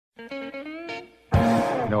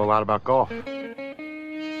You know a lot about golf. Well,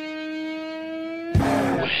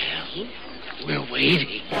 we're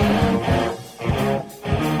waiting.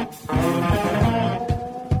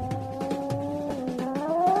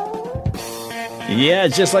 Yeah,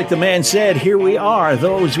 just like the man said, here we are,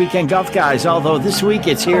 those weekend golf guys, although this week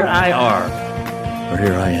it's here I are. Or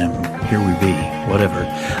here I am, here we be, whatever.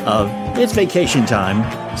 It's vacation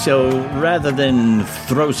time, so rather than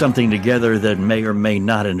throw something together that may or may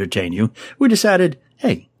not entertain you, we decided,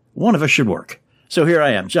 hey, one of us should work. So here I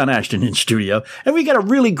am, John Ashton in studio, and we got a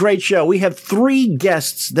really great show. We have 3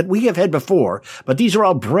 guests that we have had before, but these are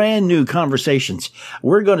all brand new conversations.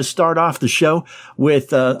 We're going to start off the show with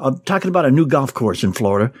talking about a new golf course in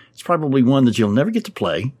Florida. It's probably one that you'll never get to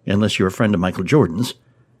play unless you're a friend of Michael Jordan's.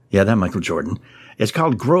 Yeah, that Michael Jordan. It's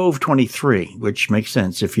called Grove 23, which makes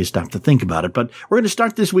sense if you stop to think about it. But we're going to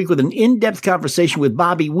start this week with an in-depth conversation with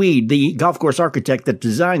Bobby Weed, the golf course architect that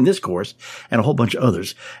designed this course and a whole bunch of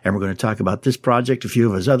others. And we're going to talk about this project, a few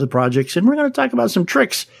of his other projects, and we're going to talk about some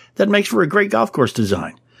tricks that makes for a great golf course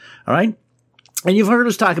design. All right? And you've heard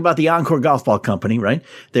us talk about the OnCore Golf Ball Company, right?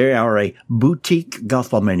 They are a boutique golf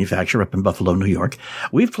ball manufacturer up in Buffalo, New York.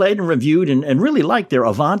 We've played and reviewed and really liked their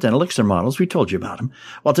Avant and Elixir models. We told you about them.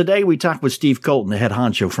 Well, today we talked with Steve Coulton, the head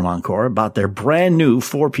honcho from OnCore, about their brand new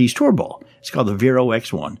 4-piece tour ball. It's called the Vero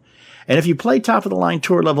X1. And if you play top-of-the-line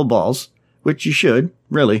tour-level balls, which you should,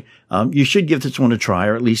 really, you should give this one a try,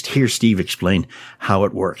 or at least hear Steve explain how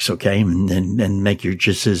it works, okay? And make your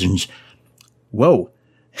decisions. Whoa.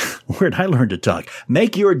 Where'd I learn to talk?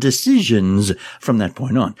 Make your decisions from that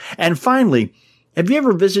point on. And finally, have you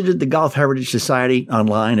ever visited the Golf Heritage Society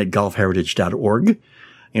online at golfheritage.org?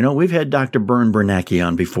 You know, we've had Dr. Bern Bernacki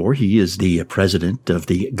on before. He is the president of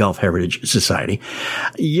the Golf Heritage Society.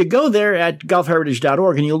 You go there at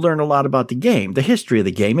golfheritage.org and you'll learn a lot about the game, the history of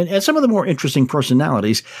the game, and some of the more interesting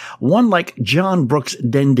personalities. One like John Brooks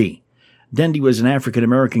Dendy. Dendy was an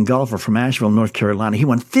African-American golfer from Asheville, North Carolina. He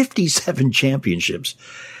won 57 championships.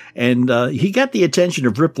 And he got the attention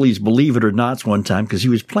of Ripley's Believe It or Nots one time because he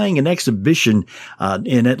was playing an exhibition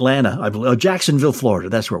in Atlanta, I believe, Jacksonville, Florida.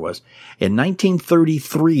 That's where it was. In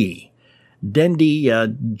 1933, Dendy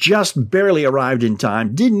just barely arrived in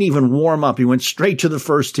time, didn't even warm up. He went straight to the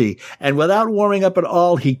first tee. And without warming up at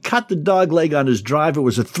all, he cut the dog leg on his drive. It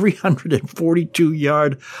was a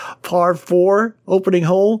 342-yard par 4 opening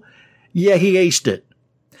hole. Yeah, he aced it.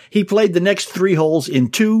 He played the next 3 holes in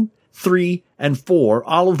 2, 3, and 4,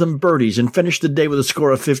 all of them birdies, and finished the day with a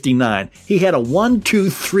score of 59. He had a 1, 2,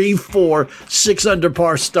 3, 4, 6 under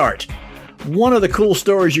par start. One of the cool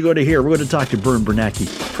stories you're going to hear. We're going to talk to Bern Bernacki,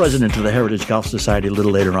 president of the Heritage Golf Society, a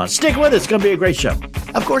little later on. Stick with us. It's going to be a great show.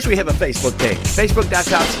 Of course, we have a Facebook page,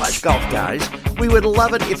 facebook.com/golfguys. We would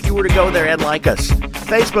love it if you were to go there and like us.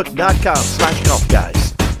 facebook.com/golfguys.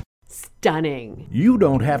 Stunning. You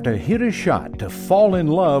don't have to hit a shot to fall in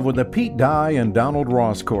love with the Pete Dye and Donald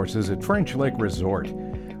Ross courses at French Lake Resort.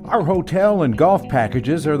 Our hotel and golf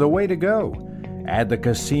packages are the way to go. Add the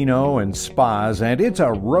casino and spas, and it's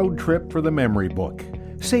a road trip for the memory book.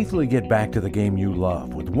 Safely get back to the game you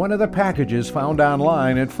love with one of the packages found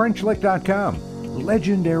online at FrenchLick.com.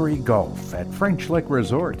 Legendary golf at French Lake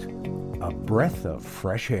Resort. A breath of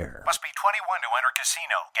fresh air. Must be 21 to enter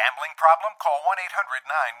casino. Gambling problem? Call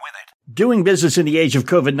 1-800-9-WITH-IT. Doing business in the age of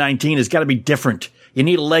COVID-19 has got to be different. You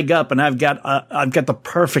need a leg up, and I've got the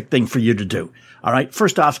perfect thing for you to do. All right.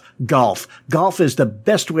 First off, golf. Golf is the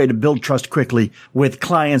best way to build trust quickly with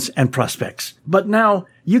clients and prospects. But now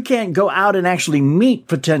you can't go out and actually meet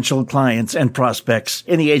potential clients and prospects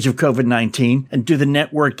in the age of COVID-19 and do the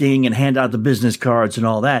networking and hand out the business cards and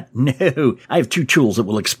all that. No, I have 2 tools that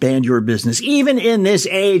will expand your business, even in this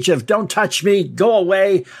age of don't touch me, go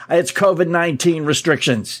away. It's COVID-19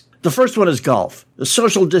 restrictions. The first one is golf. The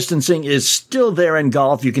social distancing is still there in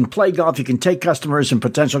golf. You can play golf. You can take customers and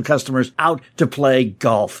potential customers out to play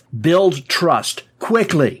golf. Build trust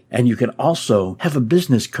quickly. And you can also have a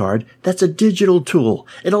business card that's a digital tool.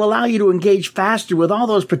 It'll allow you to engage faster with all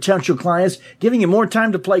those potential clients, giving you more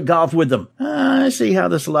time to play golf with them. I see how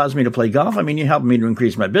this allows me to play golf. I mean, you're helping me to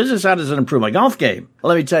increase my business. How does it improve my golf game? Well,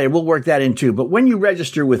 let me tell you, we'll work that in too. But when you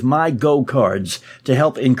register with My Go cards to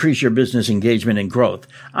help increase your business engagement and growth,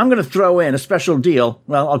 I'm going to throw in a special deal.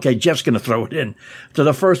 Well, okay, Jeff's going to throw it in to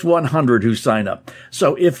the first 100 who sign up.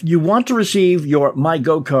 So if you want to receive your My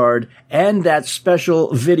Go card and that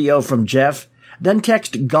special video from Jeff, then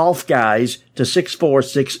text Golf Guys to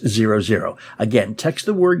 64600. Again, text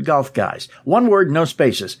the word Golf Guys. One word, no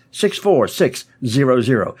spaces.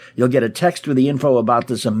 64600. You'll get a text with the info about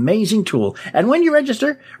this amazing tool. And when you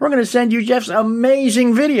register, we're going to send you Jeff's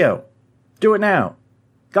amazing video. Do it now.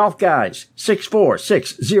 Golf Guys,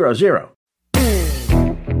 64600.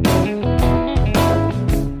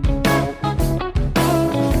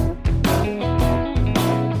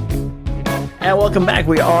 And welcome back.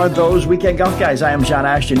 We are those Weekend Golf Guys. I am John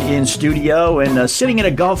Ashton in studio and sitting in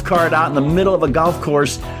a golf cart out in the middle of a golf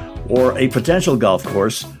course or a potential golf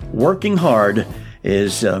course, working hard,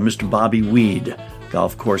 is Mr. Bobby Weed,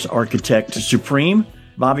 golf course architect supreme.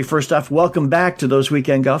 Bobby, first off, welcome back to those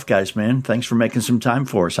Weekend Golf Guys, man. Thanks for making some time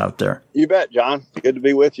for us out there. You bet, John. Good to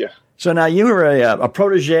be with you. So now you are a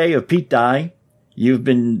protege of Pete Dye. You've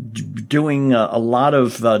been doing a lot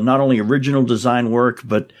of not only original design work,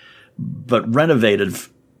 but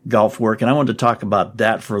renovative golf work. And I wanted to talk about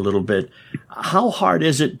that for a little bit. How hard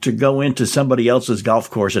is it to go into somebody else's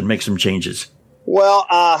golf course and make some changes? Well,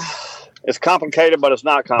 it's complicated, but it's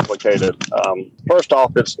not complicated. First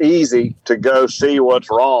off, it's easy to go see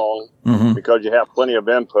what's wrong because you have plenty of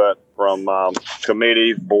input from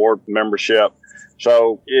committees, board membership.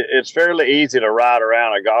 So it's fairly easy to ride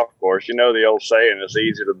around a golf course. You know the old saying, it's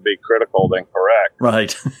easier to be critical than correct.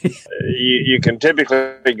 Right. You can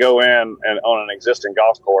typically go in and on an existing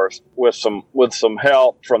golf course with some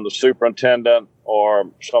help from the superintendent or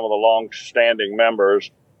some of the long-standing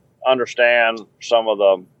members, understand some of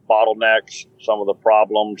the bottlenecks, some of the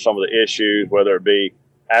problems, some of the issues, whether it be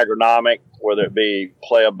agronomic, whether it be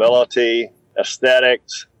playability,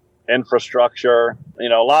 aesthetics, infrastructure. You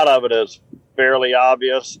know, a lot of it is fairly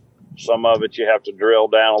obvious. Some of it you have to drill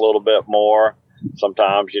down a little bit more.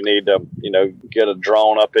 Sometimes you need to, get a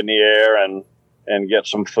drone up in the air and get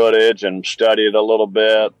some footage and study it a little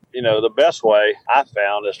bit. The best way I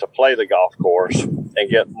found is to play the golf course and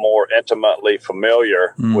get more intimately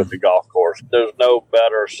familiar with the golf course. There's no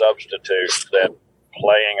better substitute than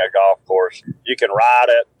playing a golf course. You can ride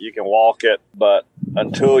it, you can walk it, but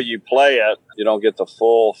until you play it, you don't get the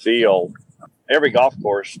full feel. Every golf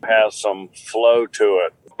course has some flow to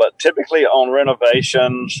it, but typically on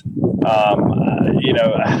renovations, I don't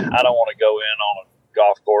want to go in on a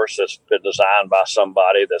golf course that's been designed by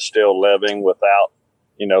somebody that's still living without,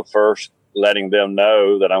 first letting them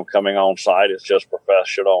know that I'm coming on site. It's just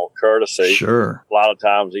professional courtesy. Sure. A lot of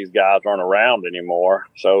times these guys aren't around anymore,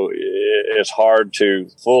 so it's hard to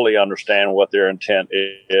fully understand what their intent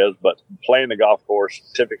is, but playing the golf course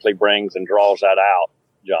typically brings and draws that out,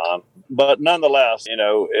 John. But nonetheless,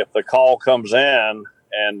 if the call comes in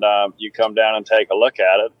and you come down and take a look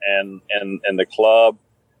at it and the club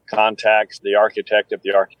contacts the architect, if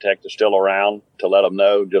the architect is still around, to let them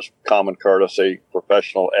know, just common courtesy,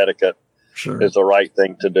 professional etiquette is the right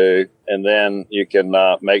thing to do. And then you can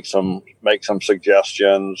make some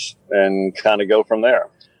suggestions and kind of go from there.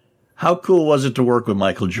 How cool was it to work with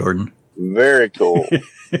Michael Jordan? Very cool.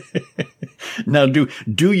 Now, do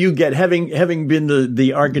you get, having been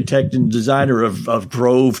the architect and designer of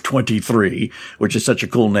Grove 23, which is such a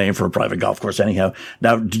cool name for a private golf course anyhow,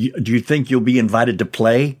 now do you think you'll be invited to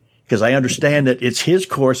play? Because I understand that it's his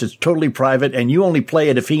course, it's totally private, and you only play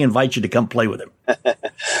it if he invites you to come play with him.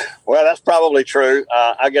 Well, that's probably true.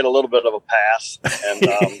 I get a little bit of a pass, and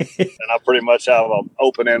I pretty much have an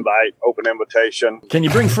open invitation. Can you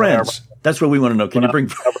bring friends? That's what we want to know. Can you bring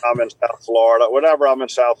friends? Whenever I'm in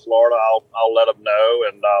South Florida, I'll let them know.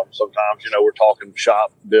 And sometimes, we're talking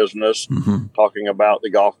shop business, talking about the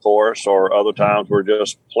golf course, or other times we're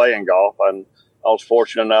just playing golf. And I was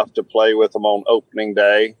fortunate enough to play with them on opening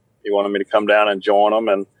day. He wanted me to come down and join him,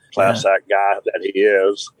 and class act guy that he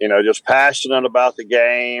is, just passionate about the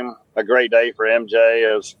game. A great day for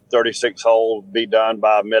MJ is 36 holes be done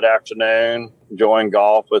by mid-afternoon, enjoying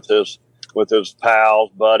golf with his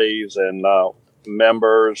pals, buddies, and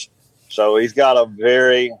members. So he's got a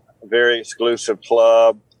very, very exclusive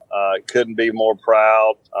club. Couldn't be more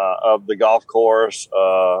proud of the golf course,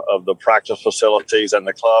 of the practice facilities and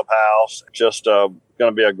the clubhouse. Just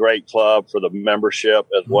going to be a great club for the membership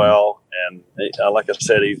as well. And like I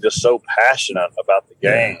said, he's just so passionate about the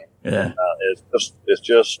game. Yeah. It's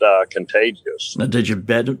just contagious. Now, did you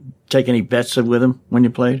take any bets with him when you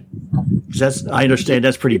played? I understand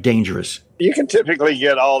that's pretty dangerous. You can typically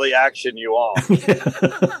get all the action you want.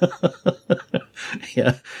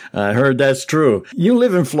 Yeah, I heard that's true. You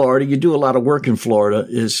live in Florida. You do a lot of work in Florida.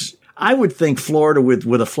 I would think Florida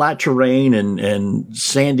with a flat terrain and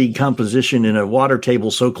sandy composition and a water table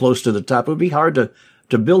so close to the top, it would be hard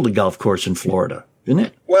to build a golf course in Florida, isn't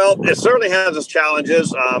it? Well, it certainly has its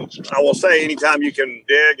challenges. I will say anytime you can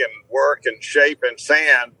dig and work and shape and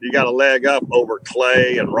sand, you got a leg up over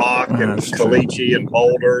clay and rock and caliche and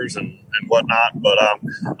boulders and whatnot. But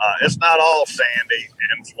it's not all sandy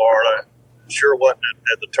in Florida. Sure wasn't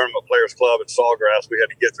at the Tournament Players Club at Sawgrass. We had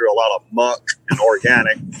to get through a lot of muck and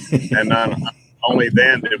organic. And Only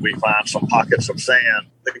then did we find some pockets of sand.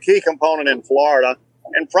 The key component in Florida,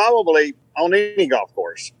 and probably on any golf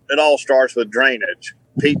course, it all starts with drainage.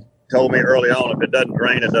 Pete told me early on, if it doesn't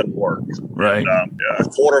drain, it doesn't work. Right. And, a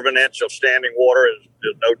quarter of an inch of standing water is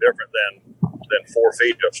no different than 4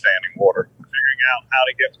 feet of standing water. Figuring out how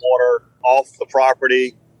to get water off the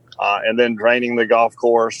property and then draining the golf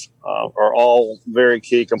course are all very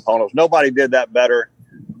key components. Nobody did that better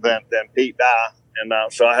than Pete Dye. And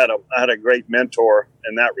so I had a great mentor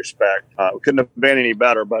in that respect. Couldn't have been any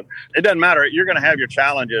better, but it doesn't matter. You're going to have your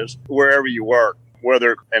challenges wherever you work,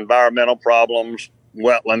 whether environmental problems,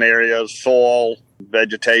 wetland areas, soil,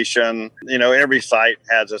 vegetation. Every site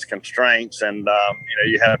has its constraints, and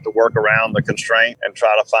you have to work around the constraint and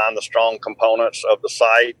try to find the strong components of the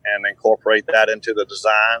site and incorporate that into the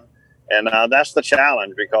design. And that's the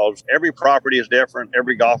challenge, because every property is different.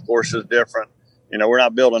 Every golf course is different. We're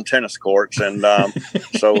not building tennis courts, and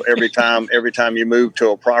so every time you move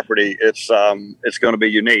to a property, it's going to be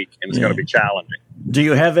unique and it's going to be challenging. Do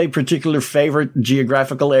you have a particular favorite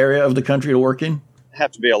geographical area of the country to work in? I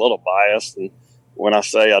have to be a little biased, and when I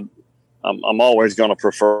say I'm always going to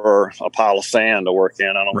prefer a pile of sand to work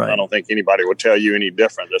in. I don't think anybody would tell you any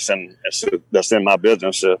different. That's in my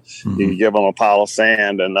business. You give them a pile of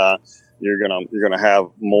sand, and you're gonna have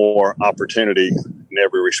more opportunity in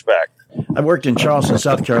every respect. I worked in Charleston,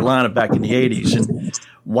 South Carolina back in the 80s, and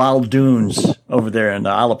Wild Dunes over there in the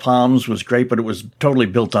Isle of Palms was great, but it was totally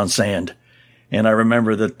built on sand. And I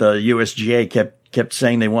remember that the USGA kept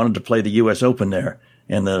saying they wanted to play the U.S. Open there.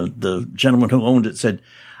 And the gentleman who owned it said,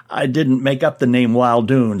 I didn't make up the name Wild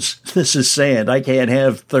Dunes. This is sand. I can't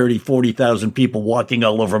have 30, 40,000 people walking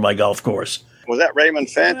all over my golf course. Was that Raymond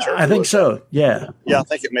Finch? I think so, yeah. Yeah, I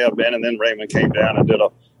think it may have been. And then Raymond came down and did a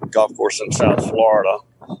golf course in South Florida,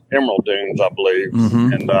 Emerald Dunes, I believe.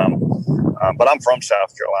 Mm-hmm. And but I'm from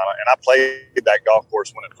South Carolina, and I played that golf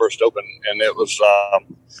course when it first opened, and it was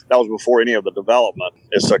that was before any of the development.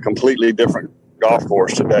 It's a completely different golf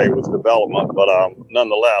course today with development, but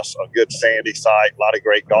nonetheless, a good sandy site, a lot of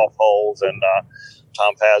great golf holes, and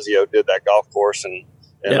Tom Fazio did that golf course and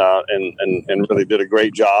really did a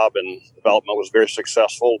great job, and development was very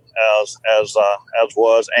successful as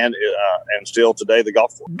was and still today the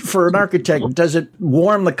golf course. For an architect, does it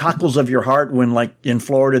warm the cockles of your heart when, like in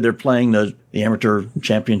Florida, they're playing the amateur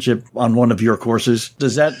championship on one of your courses?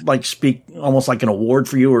 Does that speak almost like an award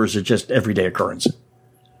for you, or is it just everyday occurrence?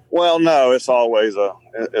 Well, no, it's always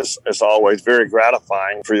very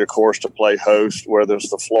gratifying for your course to play host, whether it's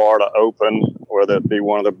the Florida Open, whether it be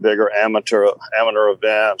one of the bigger amateur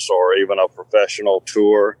events or even a professional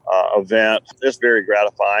tour event. It's very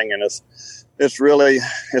gratifying, and it's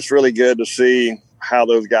really good to see how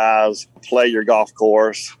those guys play your golf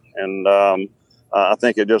course, and I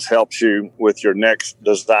think it just helps you with your next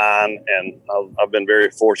design. And I've been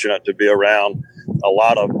very fortunate to be around a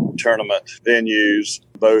lot of tournament venues,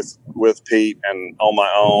 both with Pete and on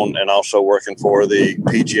my own, and also working for the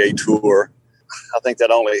PGA Tour. I think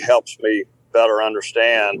that only helps me better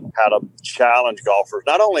understand how to challenge golfers,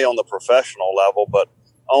 not only on the professional level, but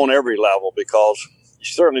on every level, because you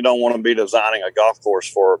certainly don't want to be designing a golf course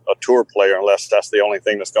for a tour player unless that's the only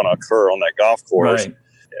thing that's going to occur on that golf course. Right.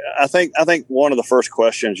 I think one of the first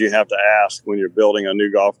questions you have to ask when you're building a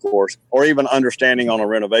new golf course, or even understanding on a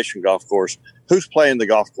renovation golf course, who's playing the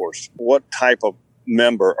golf course? What type of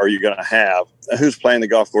member are you going to have? Who's playing the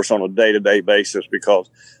golf course on a day-to-day basis? Because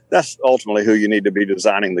that's ultimately who you need to be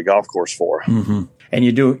designing the golf course for. Mm-hmm. And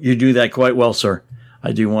you do that quite well, sir.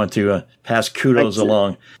 I do want to pass kudos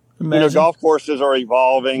along. Golf courses are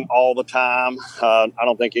evolving all the time. I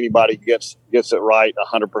don't think anybody gets it right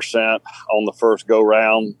 100% on the first go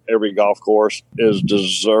round. Every golf course is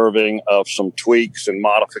deserving of some tweaks and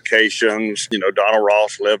modifications. Donald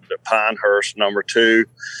Ross lived at Pinehurst, number 2.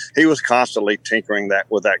 He was constantly tinkering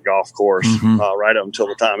with that golf course right up until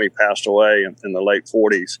the time he passed away in the late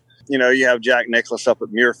 40s. You have Jack Nicklaus up at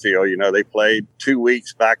Muirfield. They played 2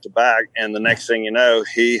 weeks back to back, and the next thing you know,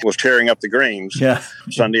 he was tearing up the greens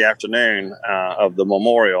Sunday afternoon of the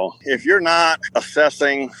Memorial. If you're not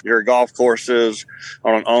assessing your golf courses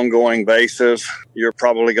on an ongoing basis, you're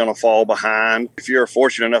probably going to fall behind. If you're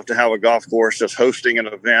fortunate enough to have a golf course that's hosting an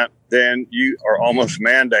event, then you are almost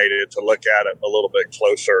mandated to look at it a little bit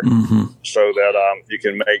closer so that you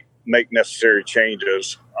can make necessary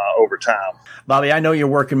changes over time. Bobby, I know you're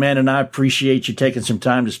working, man, and I appreciate you taking some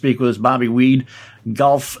time to speak with us. Bobby Weed,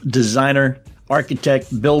 golf designer,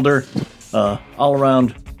 architect, builder,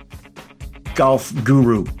 all-around golf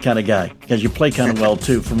guru kind of guy, because you play kind of well,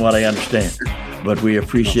 too, from what I understand. but we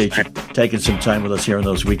appreciate you taking some time with us here on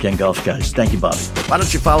those Weekend Golf Guys. Thank you, Bobby. Why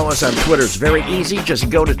don't you follow us on Twitter? It's very easy. Just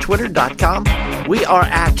go to twitter.com. We are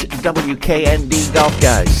at WKND Golf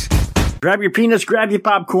Guys. Grab your peanuts, grab your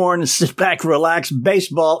popcorn, and sit back, relax.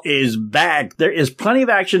 Baseball is back. There is plenty of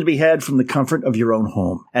action to be had from the comfort of your own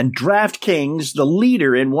home. And DraftKings, the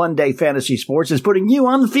leader in one-day fantasy sports, is putting you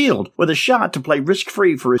on the field with a shot to play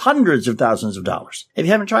risk-free for hundreds of thousands of dollars. If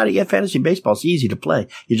you haven't tried it yet, fantasy baseball is easy to play.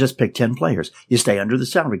 You just pick 10 players. You stay under the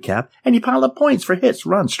salary cap, and you pile up points for hits,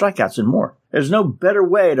 runs, strikeouts, and more. There's no better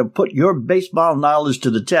way to put your baseball knowledge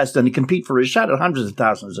to the test than to compete for a shot at hundreds of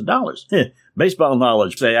thousands of dollars. Baseball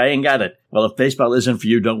knowledge. Say, I ain't got it. Well, if baseball isn't for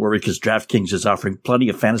you, don't worry, because DraftKings is offering plenty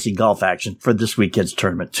of fantasy golf action for this weekend's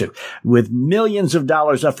tournament, too. With millions of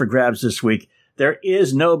dollars up for grabs this week, there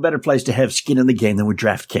is no better place to have skin in the game than with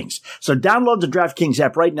DraftKings. So download the DraftKings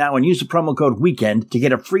app right now and use the promo code WEEKEND to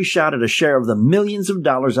get a free shot at a share of the millions of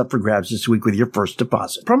dollars up for grabs this week with your first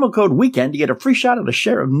deposit. Promo code WEEKEND to get a free shot at a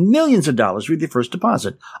share of millions of dollars with your first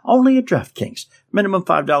deposit. Only at DraftKings. Minimum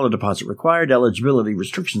 $5 deposit required. Eligibility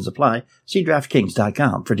restrictions apply. See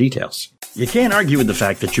DraftKings.com for details. You can't argue with the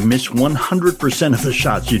fact that you miss 100% of the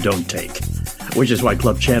shots you don't take, which is why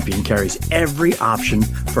Club Champion carries every option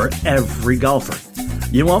for every golfer.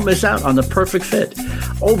 You won't miss out on the perfect fit.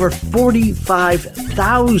 Over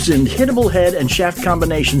 45,000 hittable head and shaft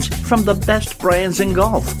combinations from the best brands in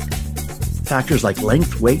golf. Factors like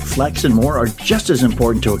length, weight, flex, and more are just as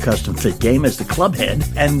important to a custom fit game as the club head,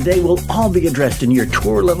 and they will all be addressed in your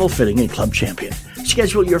tour-level fitting at Club Champion.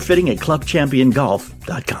 Schedule your fitting at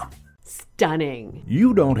clubchampionGolf.com. Stunning.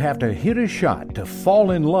 You don't have to hit a shot to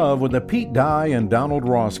fall in love with the Pete Dye and Donald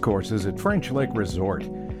Ross courses at French Lake Resort.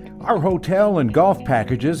 Our hotel and golf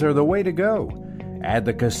packages are the way to go. Add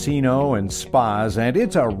the casino and spas, and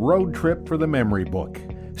it's a road trip for the memory book.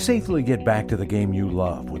 Safely get back to the game you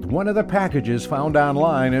love with one of the packages found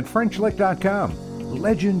online at FrenchLick.com.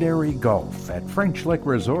 Legendary golf at French Lake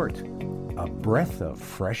Resort. A breath of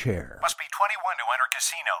fresh air. Must be 21 to enter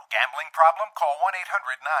casino. Gambling problem? Call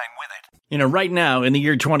 1-800-9-WITH-IT. You know, right now in the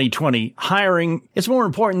year 2020, hiring is more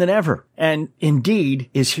important than ever. And Indeed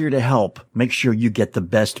is here to help make sure you get the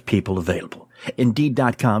best people available.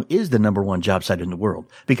 Indeed.com is the #1 job site in the world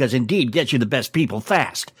because Indeed gets you the best people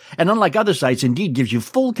fast. And unlike other sites, Indeed gives you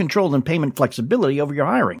full control and payment flexibility over your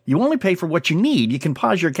hiring. You only pay for what you need. You can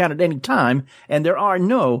pause your account at any time, and there are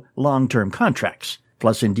no long-term contracts.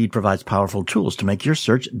 Plus, Indeed provides powerful tools to make your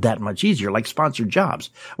search that much easier, like sponsored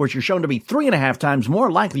jobs, which are shown to be 3.5 times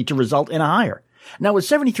more likely to result in a hire. Now, with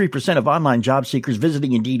 73% of online job seekers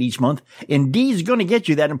visiting Indeed each month, Indeed's going to get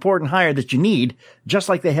you that important hire that you need, just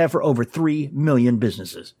like they have for over 3 million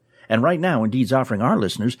businesses. And right now, Indeed's offering our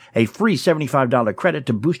listeners a free $75 credit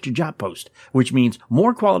to boost your job post, which means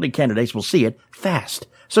more quality candidates will see it fast.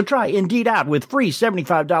 So try Indeed out with free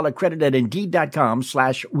 $75 credit at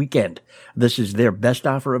Indeed.com/weekend. This is their best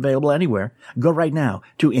offer available anywhere. Go right now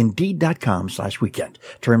to Indeed.com/weekend.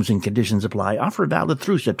 Terms and conditions apply. Offer valid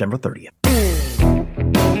through September 30th.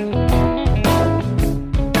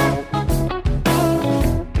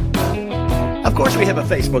 Of course, we have a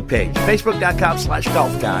Facebook page,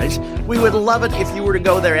 Facebook.com/golfguys. We would love it if you were to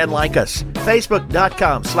go there and like us.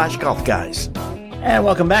 Facebook.com/golfguys. And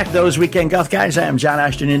welcome back, those Weekend Golf Guys. I am John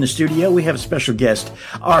Ashton in the studio. We have a special guest,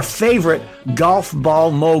 our favorite golf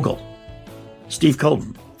ball mogul, Steve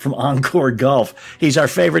Coulton from OnCore Golf. He's our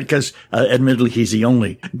favorite because, admittedly, he's the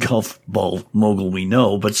only golf ball mogul we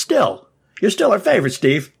know, but still, you're still our favorite,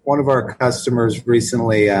 Steve. One of our customers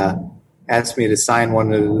recently asked me to sign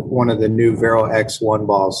one of the new Vero X1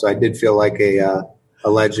 balls, so I did feel like a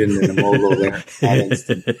legend and a mogul there.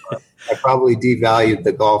 I probably devalued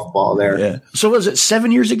the golf ball there. Yeah. So was it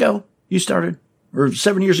 7 years ago you started? Or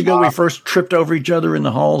 7 years ago we first tripped over each other in the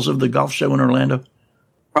halls of the golf show in Orlando?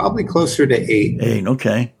 Probably closer to 8. 8,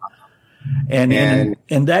 okay. And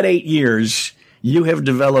in that 8 years, you have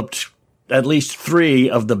developed at least 3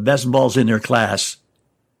 of the best balls in their class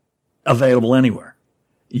available anywhere.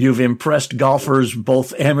 You've impressed golfers,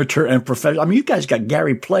 both amateur and professional. I mean, you guys got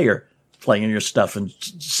Gary Player playing your stuff and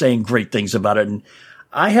saying great things about it. And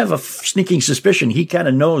I have a sneaking suspicion he kind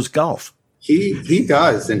of knows golf. He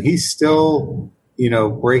does, and he's still,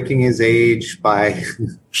 breaking his age by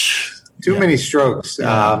too many strokes.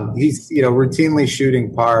 Yeah. He's, routinely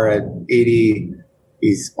shooting par at 80.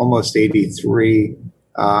 He's almost 83,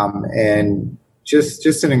 and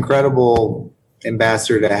just an incredible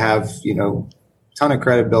ambassador to have. Ton of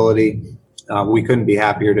credibility. We couldn't be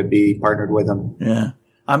happier to be partnered with him. Yeah.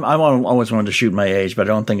 I always wanted to shoot my age, but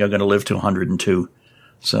I don't think I'm going to live to 102.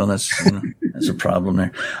 So that's a problem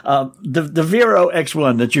there. The Vero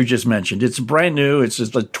X1 that you just mentioned, it's brand new. It's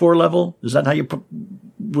just like tour level. Is that how you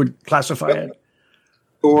would classify it?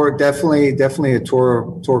 Tour, definitely a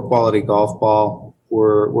tour quality golf ball.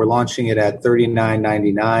 We're launching it at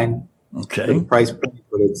 $39.99. Okay. For the price point,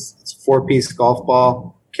 but it's a 4-piece golf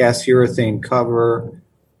ball, cast urethane cover,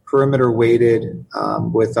 perimeter weighted,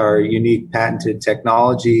 with our unique patented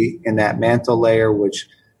technology in that mantle layer, which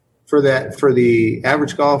for the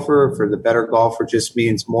average golfer, for the better golfer, just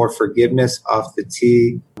means more forgiveness off the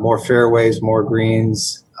tee, more fairways, more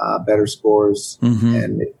greens, better scores,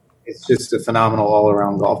 and it's just a phenomenal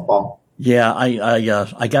all-around golf ball. Yeah,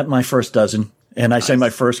 I got my first dozen. And I say my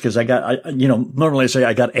first because normally I say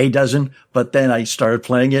I got a dozen, but then I started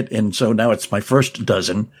playing it. And so now it's my first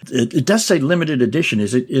dozen. It does say limited edition.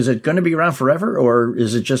 Is it going to be around forever, or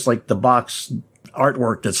is it just like the box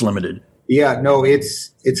artwork that's limited? Yeah, no,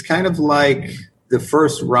 it's kind of like the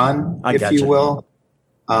first run, if you will.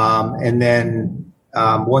 And then,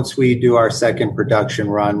 once we do our second production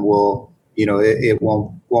run, it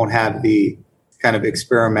won't have the kind of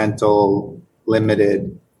experimental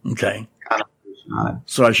limited. Okay.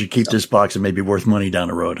 So I should keep this box. It may be worth money down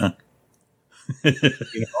the road, huh?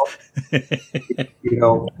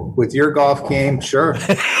 With your golf game, sure.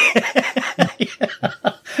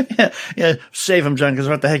 yeah. Save them, John, because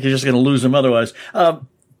what the heck, you're just going to lose them otherwise. I'm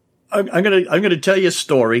going to tell you a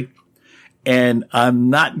story, and I'm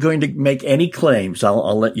not going to make any claims.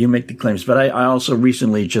 I'll let you make the claims. But I also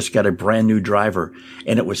recently just got a brand new driver,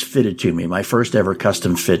 and it was fitted to me. My first ever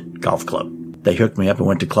custom fit golf club. They hooked me up. I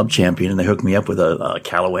went to Club Champion, and they hooked me up with a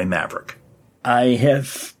Callaway Maverick. I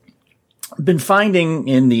have been finding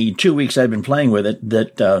in the 2 weeks I've been playing with it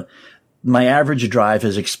that my average drive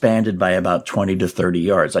has expanded by about 20 to 30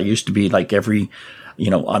 yards. I used to be like I'm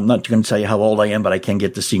not going to tell you how old I am, but I can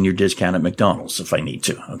get the senior discount at McDonald's if I need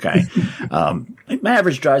to. Okay. My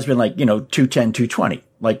average drive's been like, 210, 220,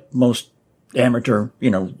 like most amateur,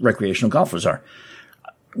 recreational golfers are.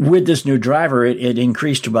 With this new driver, it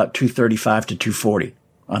increased to about 235 to 240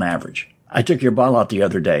 on average. I took your ball out the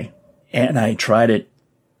other day, and I tried it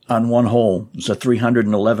on one hole. It was a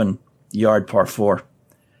 311-yard par 4.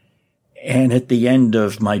 And at the end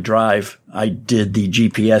of my drive, I did the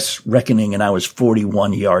GPS reckoning, and I was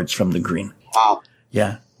 41 yards from the green. Wow.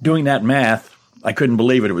 Yeah. Doing that math, I couldn't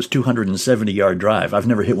believe it. It was 270-yard drive. I've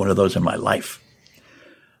never hit one of those in my life.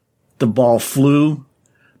 The ball flew.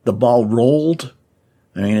 The ball rolled.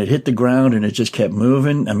 I mean, it hit the ground and it just kept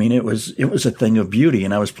moving. I mean, it was a thing of beauty.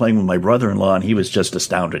 And I was playing with my brother-in-law, and he was just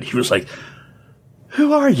astounded. He was like,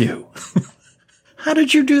 "Who are you? How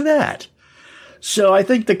did you do that?" So I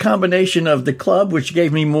think the combination of the club, which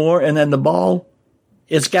gave me more, and then the ball,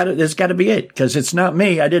 it's got to be it, because it's not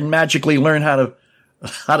me. I didn't magically learn how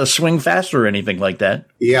to swing faster or anything like that.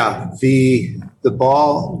 Yeah, the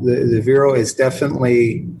ball, the Vero is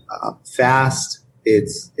definitely fast.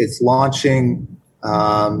 It's launching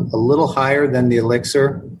a little higher than the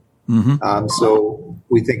Elixir. So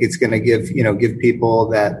we think it's going to give people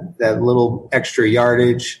that little extra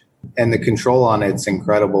yardage, and the control on it's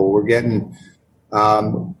incredible. We're getting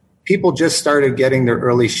people just started getting their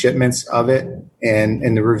early shipments of it,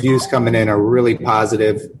 and the reviews coming in are really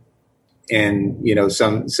positive. And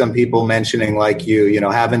some people mentioning, like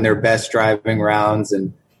having their best driving rounds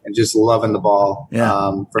and just loving the ball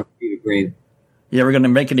from tee to green. You ever going to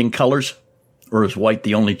make it in colors? Or is white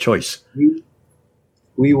the only choice?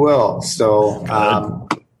 We will. So,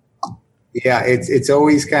 it's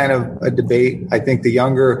always kind of a debate. I think the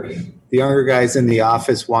younger guys in the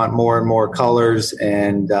office want more and more colors,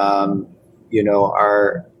 and some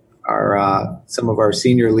of our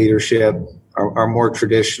senior leadership are more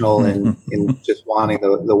traditional in just wanting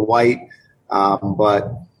the white.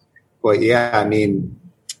 But yeah, I mean,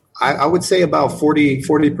 I would say about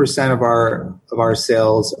 40% of our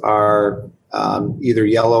sales are either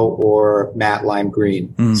yellow or matte lime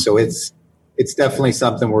green. So it's definitely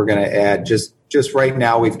something we're going to add. Just right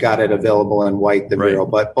now, we've got it available in white, the Vero,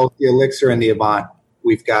 but both the Elixir and the Avant,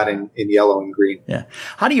 we've got in yellow and green. Yeah.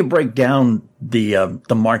 How do you break down the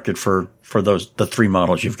market for the three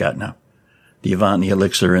models you've got now? The Avant, the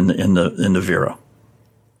Elixir, and the Vero.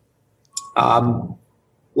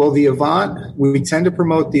 Well, the Avant, we tend to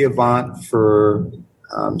promote the Avant for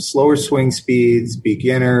slower swing speeds,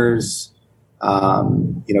 beginners,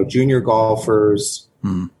 junior golfers,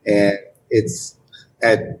 and it's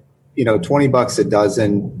at $20 a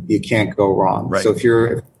dozen. You can't go wrong. Right. So if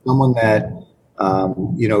you're someone that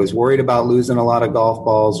is worried about losing a lot of golf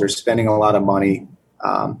balls or spending a lot of money,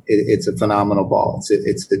 it's a phenomenal ball.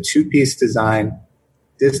 It's the 2-piece design,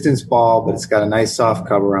 distance ball, but it's got a nice soft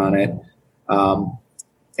cover on it.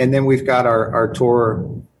 And then we've got our tour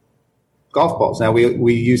golf balls. Now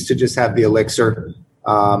we used to just have the Elixir,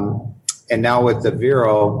 and now with the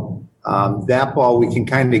Vero, that ball we can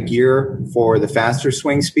kind of gear for the faster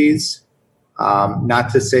swing speeds. Not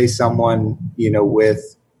to say someone,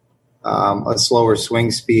 with a slower swing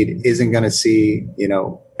speed isn't going to see,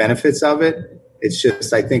 benefits of it. It's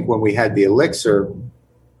just, I think when we had the Elixir,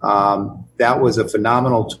 that was a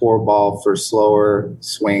phenomenal tour ball for slower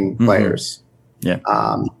swing players. Yeah.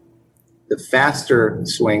 The faster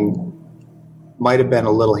swing might have been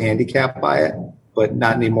a little handicapped by it, but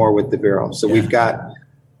not anymore with the Vero. So we've got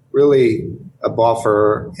really a ball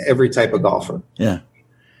for every type of golfer. Yeah.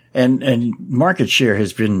 And market share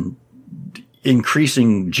has been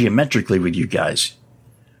increasing geometrically with you guys.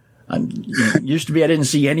 Used to be I didn't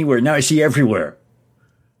see anywhere. Now I see everywhere.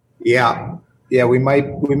 Yeah. Yeah, we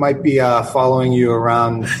might be following you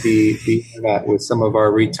around the internet with some of our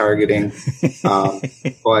retargeting.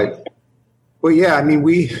 But yeah, I mean,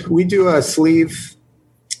 we do a sleeve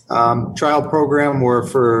trial program where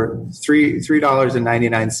for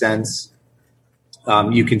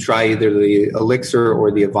 $3.99, you can try either the Elixir or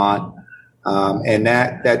the Avant. And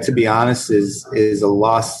that to be honest is a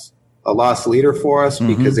loss leader for us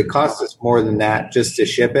because it costs us more than that just to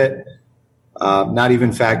ship it. Not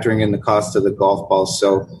even factoring in the cost of the golf balls.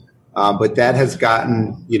 So, but that has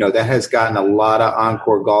gotten a lot of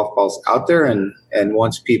OnCore golf balls out there. And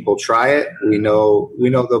once people try it, we know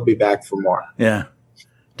they'll be back for more. Yeah,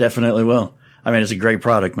 definitely will. I mean, it's a great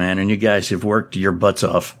product, man. And you guys have worked your butts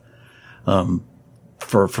off,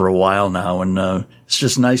 for a while now. And, it's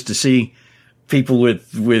just nice to see people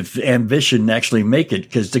with ambition actually make it,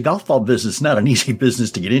 because the golf ball business is not an easy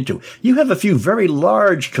business to get into. You have a few very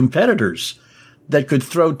large competitors that could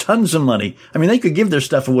throw tons of money. I mean, they could give their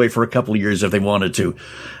stuff away for a couple of years if they wanted to,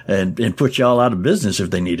 and put you all out of business if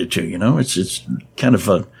they needed to. It's kind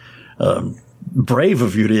of brave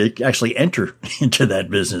of you to actually enter into that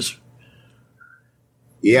business.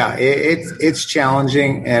 Yeah, it's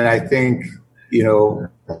challenging, and I think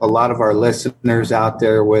a lot of our listeners out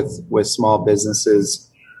there with small businesses,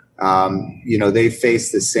 they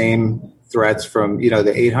face the same threats from the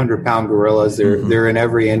 800-pound gorillas. They're in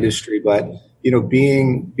every industry, but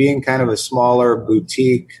being kind of a smaller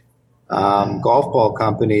boutique golf ball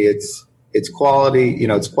company, it's quality.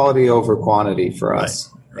 It's quality over quantity for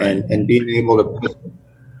us, right. And being able to put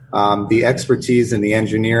the expertise and the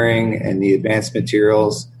engineering and the advanced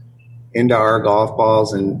materials into our golf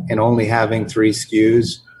balls, and only having 3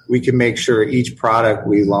 SKUs, we can make sure each product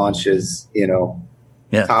we launch is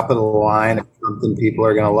top of the line and something people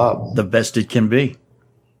are going to love. The best it can be.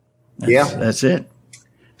 That's it.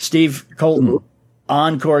 Steve Coulton,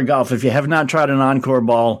 OnCore Golf. If you have not tried an OnCore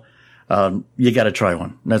ball, you got to try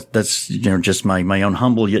one. That's just my own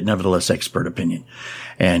humble yet nevertheless expert opinion.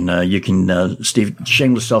 And you can, Steve,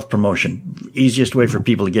 shameless self-promotion. Easiest way for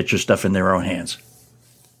people to get your stuff in their own hands.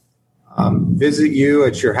 Visit you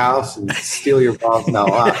at your house and steal your balls. No,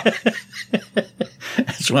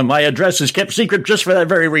 that's why my address is kept secret, just for that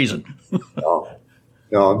very reason.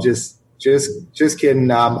 No, I'm just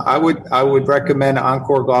kidding. I would recommend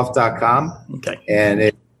OnCoreGolf.com. Okay.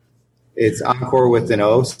 And it's OnCore with an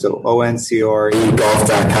O, so ONCORE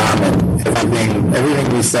golf.com, and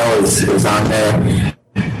everything we sell is on there.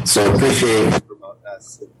 So appreciate you promoting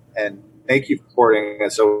us, and thank you for supporting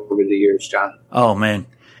us over the years, John. Oh man.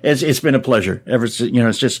 It's been a pleasure. It's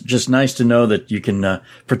just nice to know that you can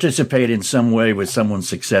participate in some way with someone's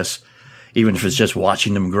success, even if it's just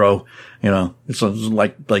watching them grow. It's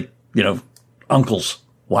like uncles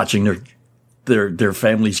watching their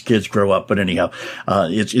family's kids grow up. But anyhow,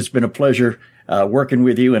 it's been a pleasure working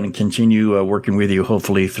with you, and continue working with you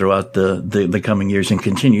hopefully throughout the coming years, and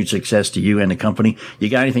continued success to you and the company. You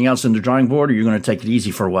got anything else in the drawing board, or you're going to take it easy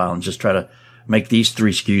for a while and just try to make these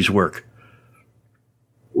 3 SKUs work?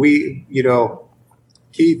 We,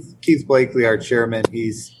 Keith Blakely, our chairman,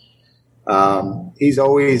 he's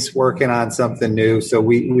always working on something new. So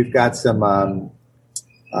we've got some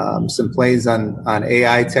plays on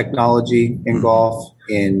AI technology in golf,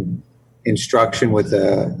 in instruction with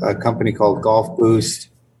a company called Golf Boost.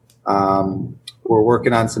 We're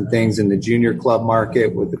working on some things in the junior club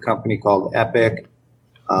market with a company called Epic.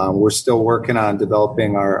 We're still working on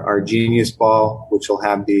developing our Genius ball, which will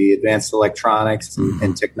have the advanced electronics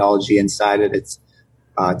and technology inside it. It's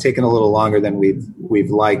taken a little longer than we've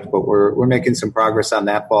liked, but we're making some progress on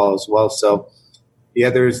that ball as well. So, yeah,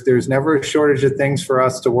 there's never a shortage of things for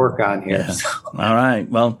us to work on here. Yeah. All right.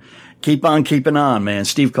 Well, keep on keeping on, man.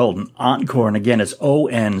 Steve Coulton, OnCore, and again, it's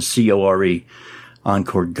ONCORE,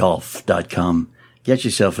 OnCoreGolf.com. Get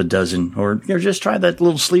yourself a dozen, or just try that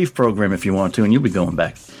little sleeve program if you want to, and you'll be going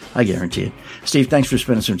back. I guarantee it. Steve, thanks for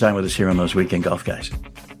spending some time with us here on those Weekend Golf Guys.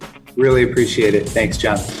 Really appreciate it. Thanks,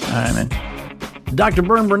 John. All right, man. Dr.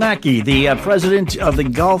 Bern Bernacki, the president of the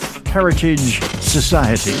Golf Heritage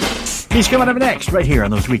Society. He's coming up next right here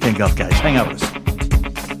on those Weekend Golf Guys. Hang out with us.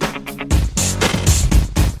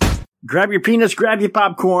 Grab your peanuts, grab your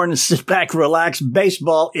popcorn, sit back, relax.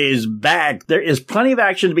 Baseball is back. There is plenty of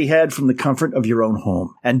action to be had from the comfort of your own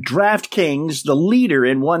home. And DraftKings, the leader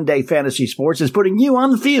in one-day fantasy sports, is putting you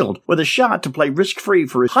on the field with a shot to play risk-free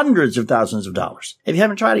for hundreds of thousands of dollars. If you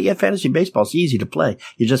haven't tried it yet, fantasy baseball is easy to play.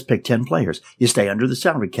 You just pick 10 players. You stay under the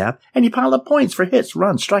salary cap, and you pile up points for hits,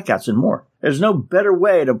 runs, strikeouts, and more. There's no better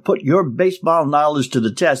way to put your baseball knowledge to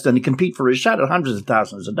the test than to compete for a shot at hundreds of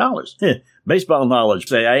thousands of dollars. Baseball knowledge.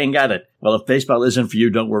 Say, I ain't got it. Well, if baseball isn't for you,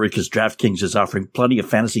 don't worry, because DraftKings is offering plenty of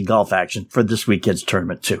fantasy golf action for this weekend's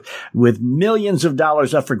tournament, too. With millions of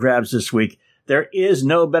dollars up for grabs this week, there is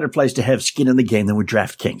no better place to have skin in the game than with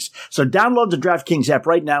DraftKings. So download the DraftKings app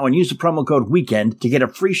right now and use the promo code WEEKEND to get a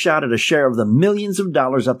free shot at a share of the millions of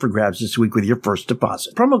dollars up for grabs this week with your first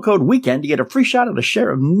deposit. Promo code WEEKEND to get a free shot at a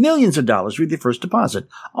share of millions of dollars with your first deposit.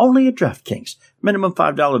 Only at DraftKings. Minimum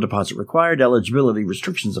 $5 deposit required. Eligibility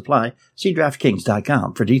restrictions apply. See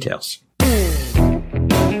DraftKings.com for details.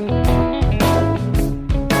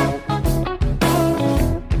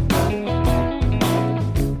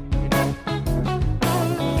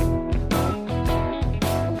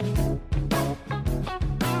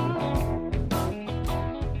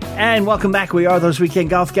 And welcome back. We are those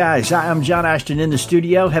Weekend Golf Guys. I'm John Ashton in the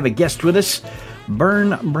studio. Have a guest with us,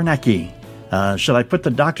 Bern Bernacki. Shall I put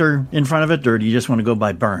the doctor in front of it, or do you just want to go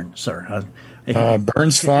by Bern, sir?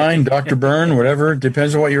 Bern's fine, Dr. Bern, whatever.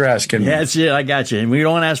 Depends on what you're asking. Yeah, that's it. I got you. And we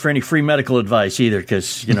don't want to ask for any free medical advice either,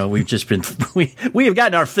 because, we've just been, we have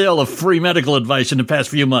gotten our fill of free medical advice in the past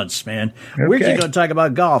few months, man. Okay. We're just going to talk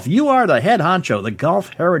about golf. You are the head honcho, the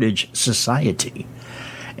Golf Heritage Society.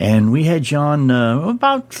 And we had you on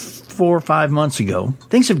about 4 or 5 months ago.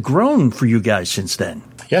 Things have grown for you guys since then.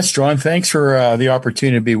 Yes, John, thanks for the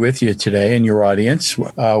opportunity to be with you today and your audience.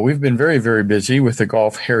 We've been very, very busy with the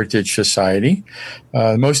Golf Heritage Society.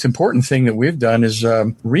 The most important thing that we've done is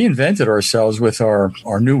reinvented ourselves with our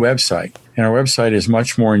new website. And our website is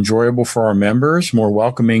much more enjoyable for our members, more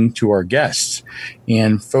welcoming to our guests.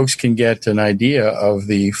 And folks can get an idea of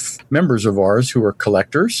the members of ours who are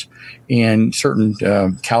collectors and certain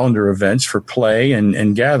calendar events for play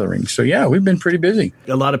and gatherings. So, yeah, we've been pretty busy.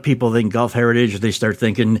 A lot of people think Golf Heritage, they start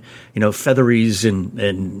thinking, featheries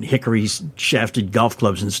and hickory shafted golf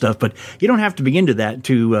clubs and stuff. But you don't have to be into that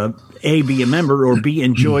to, A, be a member, or B,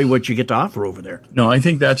 enjoy what you get to offer over there. No, I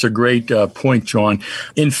think that's a great point, John.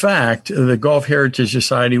 In fact, the Golf Heritage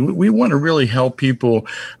Society, we want to really help people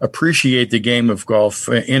appreciate the game of golf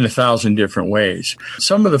in 1,000 different ways.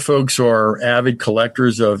 Some of the folks are avid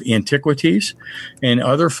collectors of antiquities, and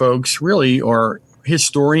other folks really are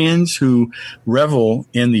historians who revel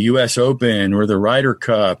in the U.S. Open or the Ryder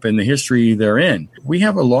Cup and the history therein. We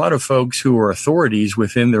have a lot of folks who are authorities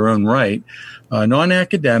within their own right,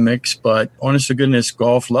 non-academics, but honest-to-goodness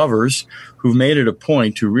golf lovers who've made it a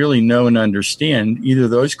point to really know and understand either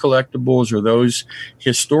those collectibles or those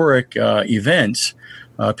historic events,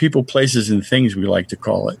 people, places, and things, we like to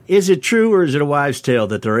call it. Is it true, or is it a wives' tale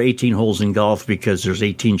that there are 18 holes in golf because there's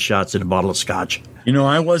 18 shots in a bottle of scotch?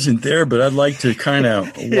 I wasn't there, but I'd like to kind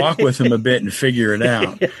of walk with them a bit and figure it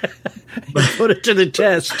out. Put it to the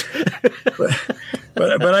test.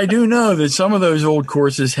 But I do know that some of those old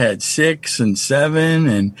courses had 6 and 7.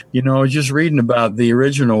 And, I was just reading about the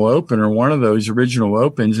original Open, or one of those original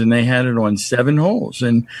Opens, and they had it on 7 holes.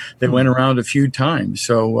 And they went around a few times.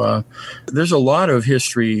 So there's a lot of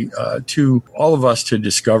history to all of us to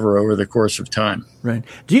discover over the course of time. Right.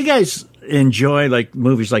 Do you guys enjoy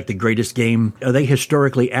movies like The Greatest Game? Are they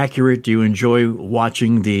historically accurate? Do you enjoy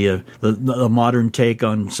watching the modern take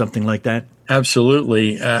on something like that?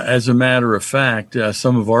 Absolutely. As a matter of fact,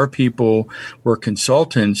 some of our people were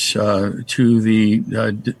consultants to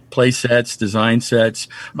the play sets, design sets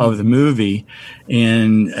of the movie.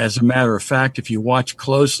 And as a matter of fact, if you watch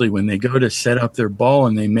closely, when they go to set up their ball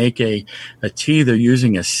and they make a tee, they're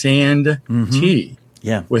using a sand tee.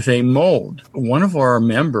 Yeah. With a mold. One of our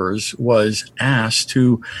members was asked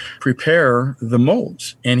to prepare the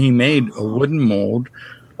molds, and he made a wooden mold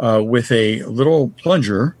with a little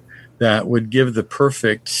plunger that would give the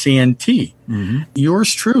perfect sand tee. Mm-hmm.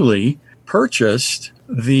 Yours truly purchased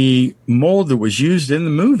the mold that was used in the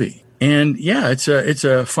movie. And yeah, it's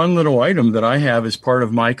a fun little item that I have as part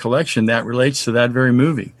of my collection that relates to that very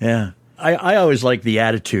movie. Yeah. I always like the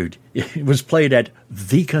attitude. It was played at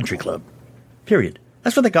the country club. period.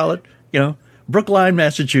 That's what they call it, Brookline,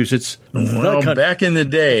 Massachusetts. Well, back in the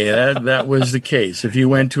day, that was the case. If you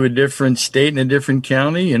went to a different state and a different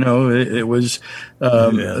county, it was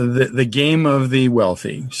the game of the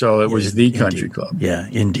wealthy. So it was the country club. Yeah,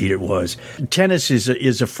 indeed it was. Tennis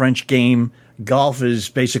is a French game. Golf is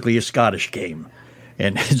basically a Scottish game.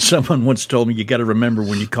 And someone once told me, you got to remember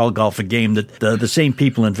when you call golf a game that the same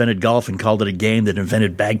people invented golf and called it a game that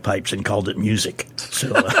invented bagpipes and called it music.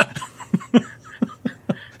 So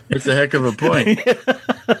it's a heck of a point.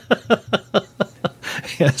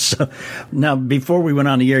 Yeah, so now, before we went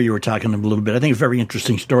on the air, you were talking a little bit, I think, a very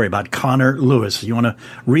interesting story about Connor Lewis. You want to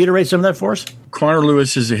reiterate some of that for us? Connor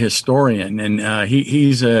Lewis is a historian, and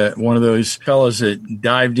he's one of those fellows that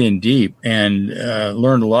dived in deep and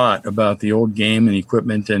learned a lot about the old game and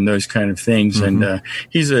equipment and those kind of things. Mm-hmm. And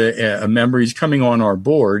he's a member. He's coming on our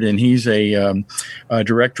board, and he's a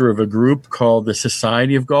director of a group called the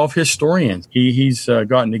Society of Golf Historians. He's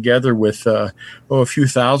gotten together with a few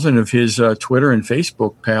thousand of his Twitter and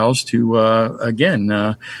Facebook pals to,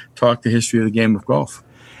 again, talk the history of the game of golf.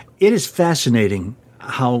 It is fascinating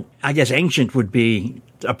how, I guess, ancient would be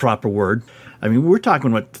a proper word. I mean, we're talking,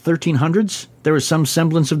 1300s? There was some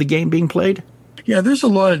semblance of the game being played? Yeah, there's a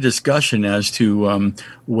lot of discussion as to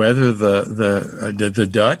whether the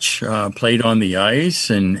Dutch played on the ice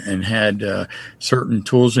and had certain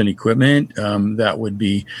tools and equipment that would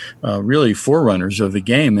be really forerunners of the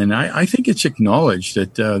game. And I think it's acknowledged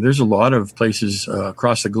that there's a lot of places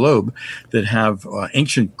across the globe that have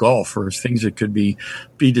ancient golf, or things that could be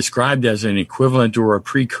described as an equivalent or a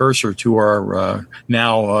precursor to our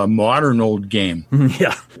now modern old game.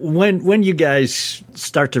 Yeah. When you guys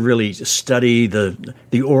start to really study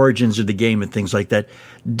the origins of the game and things like that,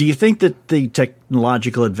 do you think that the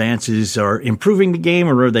technological advances are improving the game,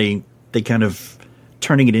 or are they kind of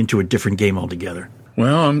turning it into a different game altogether?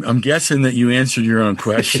 Well, I'm guessing that you answered your own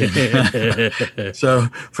question. So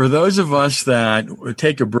for those of us that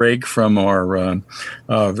take a break from our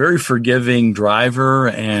very forgiving driver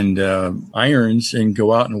and irons and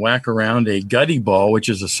go out and whack around a gutty ball, which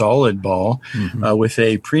is a solid ball, mm-hmm. With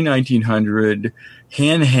a pre-1900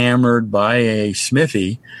 hand-hammered by a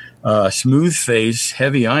smithy, smooth face,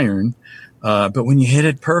 heavy iron, but when you hit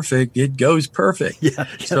it perfect, it goes perfect. Yeah.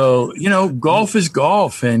 So, golf is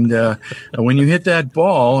golf. And when you hit that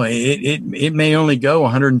ball, it may only go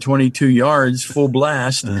 122 yards full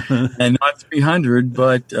blast and not 300.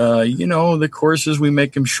 But, the courses, we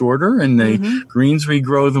make them shorter, and the mm-hmm. greens, we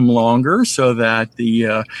grow them longer so that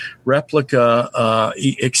the replica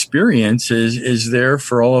experience is there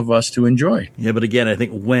for all of us to enjoy. Yeah, but again, I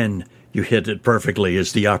think when you hit it perfectly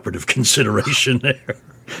is the operative consideration there.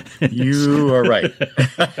 You are right.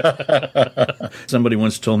 Somebody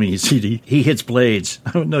once told me he hits blades.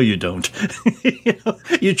 No, you don't.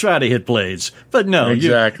 You try to hit blades, but no,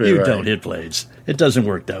 exactly you right. don't hit blades. It doesn't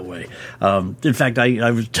work that way. In fact,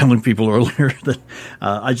 I was telling people earlier that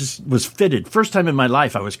I just was fitted. First time in my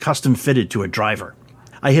life, I was custom fitted to a driver.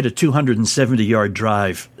 I hit a 270-yard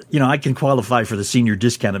drive. I can qualify for the senior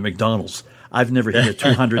discount at McDonald's. I've never hit a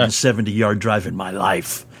 270-yard drive in my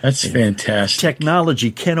life. That's fantastic.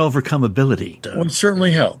 Technology can overcome ability. Well, it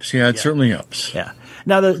certainly helps. Yeah, it certainly helps. Yeah.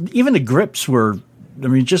 Now, even the grips were,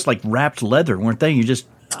 just like wrapped leather, weren't they?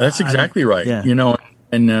 That's exactly right. Yeah.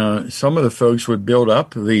 And some of the folks would build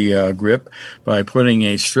up the grip by putting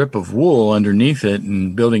a strip of wool underneath it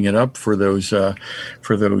and building it up for those thicker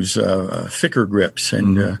grips.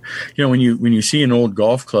 And mm-hmm. When you see an old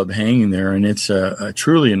golf club hanging there, and it's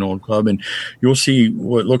truly an old club, and you'll see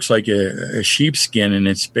what looks like a sheepskin, and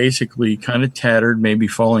it's basically kind of tattered, maybe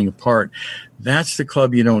falling apart. That's the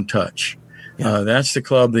club you don't touch. Yeah. That's the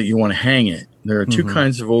club that you want to hang it. There are two mm-hmm.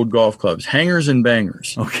 kinds of old golf clubs, hangers and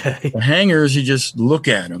bangers. Okay. The hangers, you just look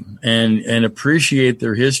at them and appreciate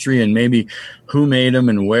their history and maybe who made them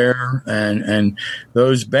and where. And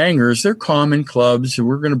those bangers, they're common clubs.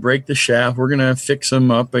 We're going to break the shaft. We're going to fix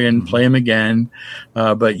them up and mm-hmm. play them again.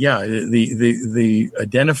 But yeah, the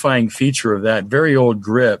identifying feature of that very old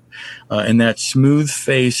grip and that smooth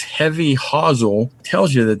face, heavy hosel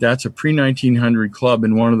tells you that that's a pre-1900 club,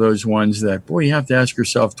 and one of those ones that, boy, you have to ask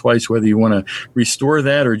yourself twice whether you want to restore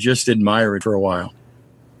that or just admire it for a while.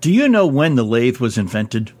 Do you know when the lathe was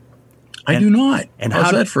invented? I do not. And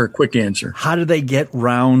how's that for a quick answer? How did they get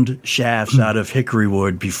round shafts out of hickory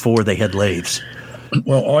wood before they had lathes?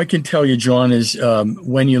 Well, all I can tell you, John, is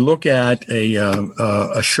when you look at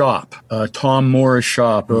a shop, Tom Moore's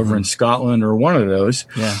shop mm-hmm. over in Scotland or one of those,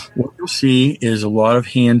 what you'll see is a lot of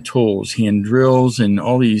hand tools, hand drills, and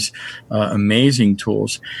all these amazing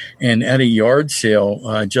tools. And at a yard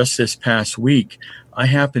sale just this past week, I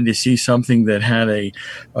happened to see something that had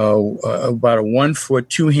about a 1 foot,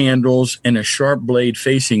 2 handles, and a sharp blade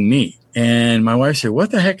facing me. And my wife said,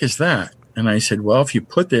 "What the heck is that?" And I said, "Well, if you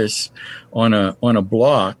put this on a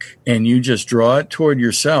block and you just draw it toward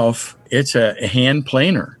yourself, it's a hand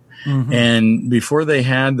planer." Mm-hmm. And before they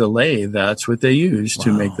had the lathe, that's what they used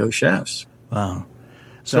to make those shafts. Wow.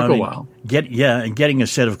 So Took a while. Getting a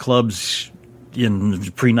set of clubs in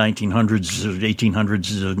the pre-1900s,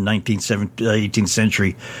 1800s, 18th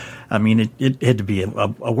century, I mean, it had to be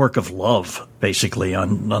a work of love, basically,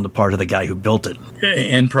 on the part of the guy who built it.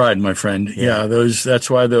 And pride, my friend. Yeah, that's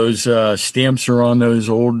why those stamps are on those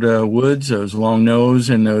old woods, those long nose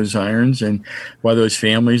and those irons, and why those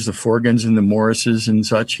families, the Forgans and the Morrises and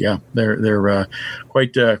such, they're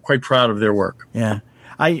quite proud of their work. Yeah.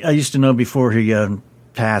 I used to know before he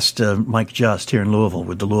passed Mike Just here in Louisville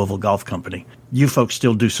with the Louisville Golf Company. You folks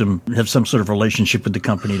still have some sort of relationship with the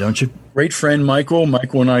company, don't you? Great friend, Michael.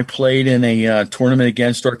 Michael and I played in a tournament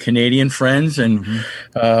against our Canadian friends, and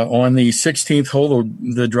on the 16th hole,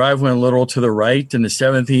 the drive went a little to the right, and the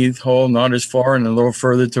 17th hole, not as far and a little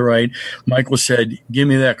further to the right. Michael said, "Give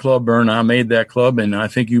me that club, Bern. I made that club, and I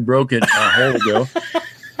think you broke it a hole ago."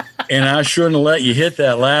 And I shouldn't have let you hit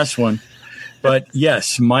that last one. But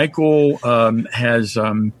yes, Michael has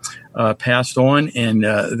passed on, and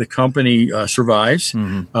the company survives.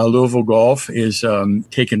 Mm-hmm. Louisville Golf is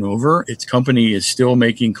taken over. Its company is still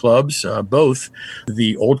making clubs, both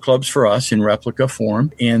the old clubs for us in replica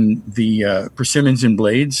form and the Persimmons and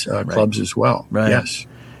Blades clubs as well. Right. Yes.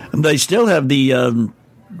 They still have the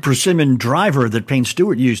Persimmon driver that Payne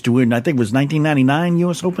Stewart used to win, I think it was 1999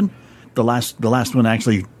 U.S. Open. The last one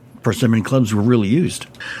actually Persimmon clubs were really used.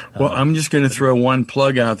 Well, I'm just going to throw one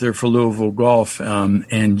plug out there for Louisville Golf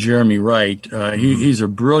and Jeremy Wright. He's a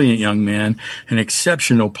brilliant young man, an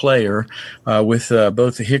exceptional player with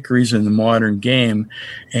both the hickories and the modern game.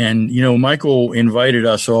 And, Michael invited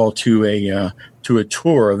us all to a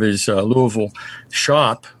tour of his Louisville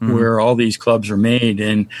shop where all these clubs are made.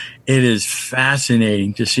 And it is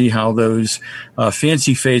fascinating to see how those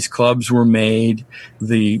fancy face clubs were made,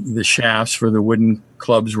 the shafts for the wooden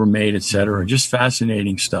clubs were made, etc. Just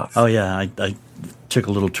fascinating stuff. Oh, yeah. I took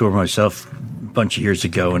a little tour myself a bunch of years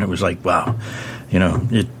ago, and it was like, wow,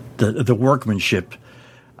 the workmanship.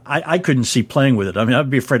 I couldn't see playing with it. I mean, I'd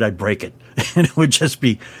be afraid I'd break it, and it would just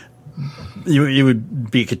be it would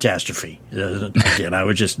be a catastrophe. Again, I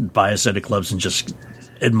would just buy a set of clubs and just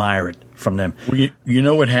admire it from them. Well, you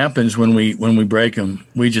know what happens when we break them?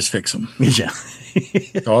 We just fix them. Yeah.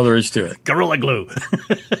 That's all there is to it. Gorilla glue.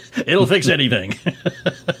 It'll fix anything.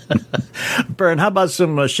 Bern, how about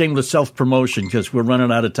some shameless self-promotion? Because we're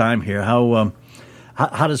running out of time here. How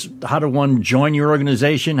do one join your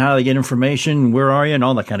organization? How do they get information? Where are you? And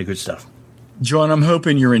all that kind of good stuff. John, I'm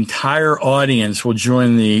hoping your entire audience will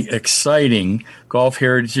join the exciting Golf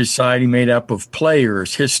Heritage Society made up of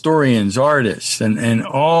players, historians, artists, and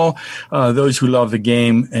all those who love the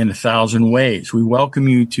game in 1,000 ways. We welcome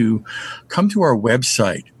you to come to our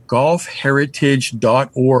website,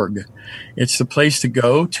 golfheritage.org. It's the place to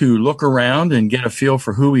go to look around and get a feel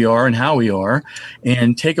for who we are and how we are,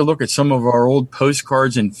 and take a look at some of our old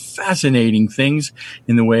postcards and fascinating things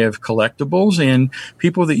in the way of collectibles and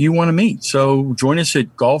people that you want to meet. So join us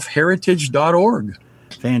at golfheritage.org.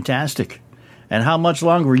 Fantastic. And how much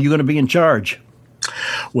longer are you going to be in charge?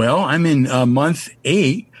 Well, I'm in month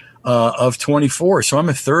 8. Of 24. So I'm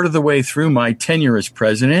a third of the way through my tenure as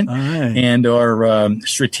president. All right. And our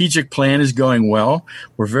strategic plan is going well.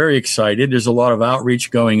 We're very excited. There's a lot of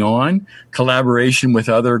outreach going on, collaboration with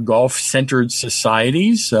other golf-centered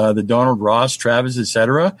societies, the Donald Ross, Travis,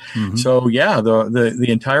 etc. Mm-hmm. So, yeah, the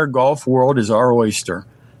entire golf world is our oyster.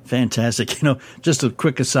 Fantastic. Just a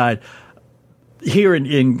quick aside. Here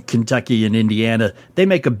in Kentucky and Indiana, they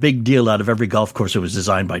make a big deal out of every golf course that was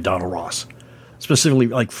designed by Donald Ross. Specifically,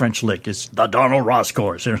 like French Lick, it's the Donald Ross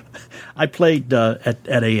course. I played at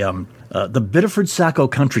the Biddeford Saco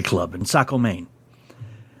Country Club in Saco, Maine.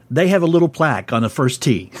 They have a little plaque on the first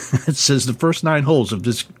tee. It says the first 9 holes of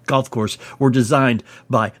this golf course were designed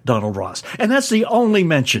by Donald Ross. And that's the only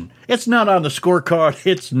mention. It's not on the scorecard.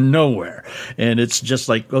 It's nowhere. And it's just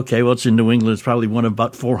like, okay, well, it's in New England. It's probably one of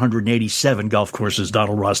about 487 golf courses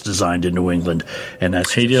Donald Ross designed in New England. And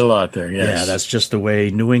that's he did a lot there, yes. Yeah, that's just the way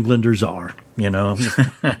New Englanders are,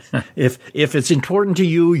 If it's important to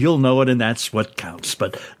you, you'll know it, and that's what counts.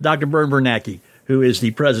 But Dr. Bern Bernacki, who is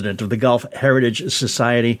the president of the Golf Heritage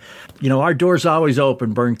Society. Our door's always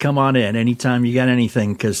open, Bern. Come on in anytime you got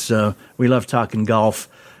anything, because we love talking golf,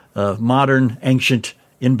 modern, ancient,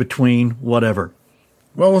 in between, whatever.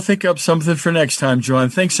 Well, we'll think up something for next time, John.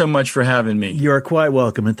 Thanks so much for having me. You're quite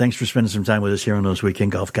welcome, and thanks for spending some time with us here on Those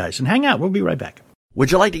Weekend Golf Guys. And hang out. We'll be right back.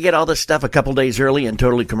 Would you like to get all this stuff a couple days early and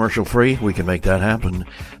totally commercial-free? We can make that happen.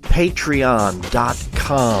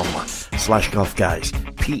 Patreon.com/Golf Guys.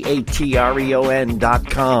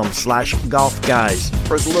 Patreon.com/Golf Guys.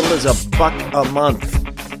 For as little as $1 a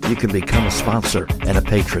month, you can become a sponsor and a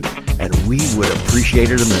patron, and we would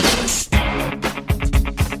appreciate it immensely.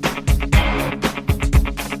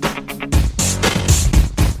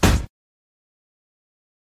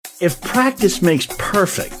 If practice makes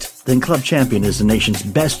perfect, then Club Champion is the nation's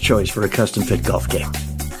best choice for a custom-fit golf game.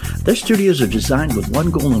 Their studios are designed with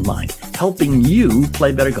one goal in mind, helping you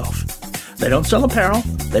play better golf. They don't sell apparel,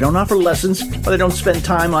 they don't offer lessons, or they don't spend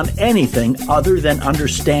time on anything other than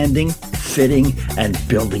understanding, fitting, and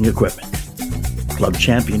building equipment. Club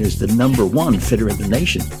Champion is the #1 fitter in the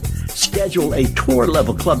nation. Schedule a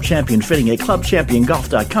tour-level Club Champion fitting at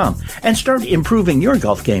clubchampiongolf.com and start improving your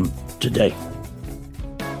golf game today.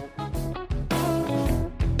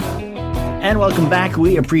 And welcome back.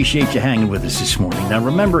 We appreciate you hanging with us this morning. Now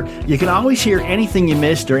remember, you can always hear anything you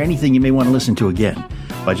missed or anything you may want to listen to again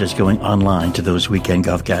by just going online to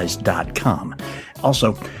thoseweekendgolfguys.com.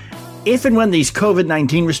 Also, if and when these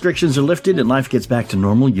COVID-19 restrictions are lifted and life gets back to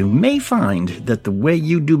normal, you may find that the way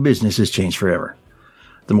you do business has changed forever.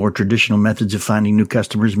 The more traditional methods of finding new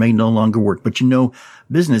customers may no longer work, but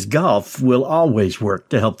business golf will always work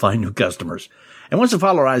to help find new customers. And once the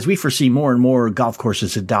fall arrives, we foresee more and more golf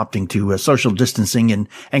courses adopting to social distancing and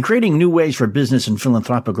creating new ways for business and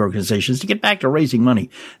philanthropic organizations to get back to raising money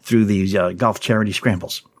through these golf charity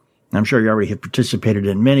scrambles. I'm sure you already have participated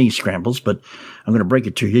in many scrambles, but I'm going to break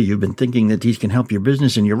it to you. You've been thinking that these can help your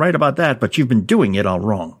business, and you're right about that, but you've been doing it all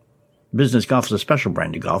wrong. Business golf is a special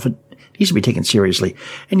brand of golf. It needs to be taken seriously.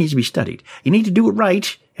 It needs to be studied. You need to do it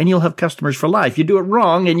right, and you'll have customers for life. You do it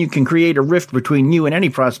wrong, and you can create a rift between you and any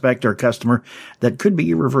prospect or customer that could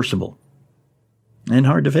be irreversible. And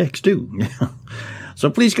hard to fix, too. So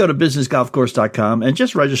please go to businessgolfcourse.com and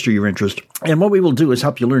just register your interest. And what we will do is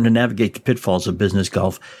help you learn to navigate the pitfalls of business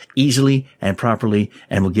golf easily and properly,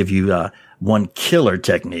 and we'll give you one killer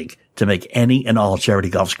technique to make any and all charity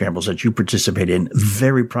golf scrambles that you participate in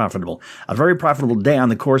very profitable. A very profitable day on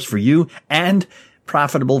the course for you and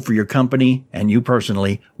profitable for your company and you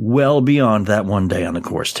personally well beyond that one day on the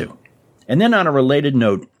course too. And then on a related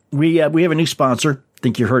note, we have a new sponsor. I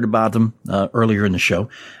think you heard about them earlier in the show.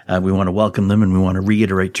 We want to welcome them and we want to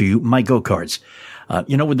reiterate to you My Go Cards.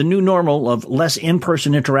 With the new normal of less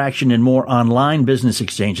in-person interaction and more online business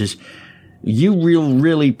exchanges, you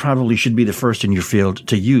really probably should be the first in your field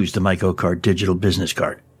to use the My Go Card digital business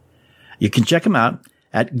card. You can check them out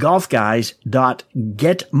at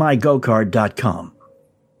golfguys.getmygocard.com.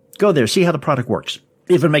 Go there, see how the product works.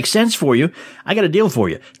 If it makes sense for you, I got a deal for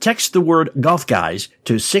you. Text the word Golf Guys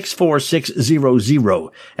to 64600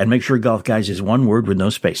 and make sure Golf Guys is one word with no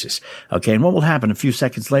spaces. Okay, and what will happen a few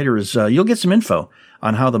seconds later is you'll get some info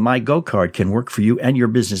on how the My Go card can work for you and your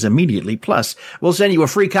business immediately. Plus, we'll send you a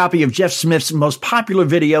free copy of Jeff Smith's most popular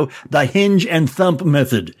video, The Hinge and Thump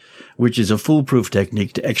Method, which is a foolproof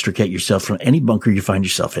technique to extricate yourself from any bunker you find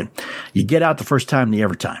yourself in. You get out the first time, the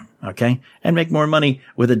every time, okay? And make more money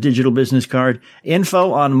with a digital business card.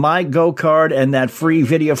 Info on My Go card and that free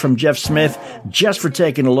video from Jeff Smith just for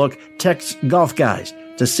taking a look. Text Golf Guys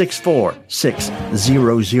to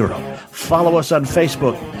 64600. Follow us on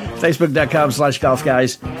Facebook, facebook.com/Golf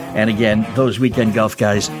Guys. And again, Those Weekend Golf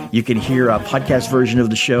Guys, you can hear a podcast version of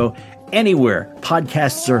the show anywhere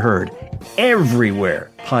podcasts are heard,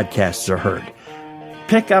 everywhere podcasts are heard.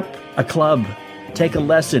 Pick up a club, take a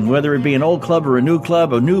lesson, whether it be an old club or a new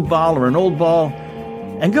ball or an old ball,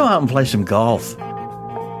 and go out and play some golf.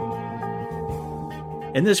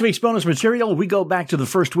 In this week's bonus material, we go back to the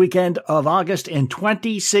first weekend of August in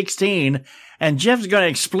 2016, and Jeff's going to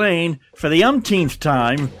explain for the umpteenth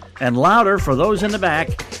time, and louder for those in the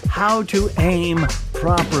back, how to aim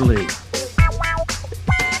properly.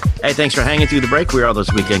 Hey, thanks for hanging through the break. We are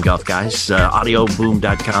Those Weekend Golf Guys.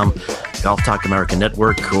 Audioboom.com, Golf Talk America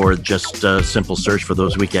Network, or just simple search for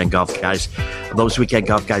Those Weekend Golf Guys.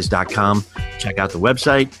 ThoseWeekendGolfGuys.com. Check out the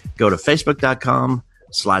website. Go to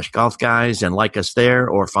Facebook.com/Golf Guys and like us there,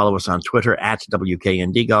 or follow us on Twitter at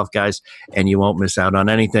WKND Golf Guys, and you won't miss out on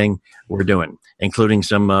anything we're doing, including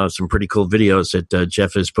some pretty cool videos that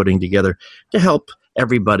Jeff is putting together to help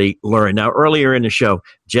everybody learn. Now, earlier in the show,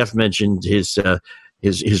 Jeff mentioned his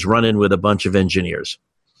run-in with a bunch of engineers,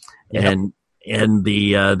 yep. and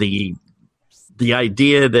the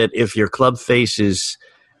idea that if your club face is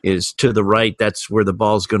to the right, that's where the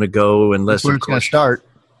ball's going to go, unless where it's going to start.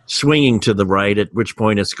 swinging to the right, at which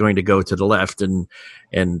point it's going to go to the left, and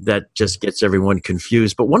that just gets everyone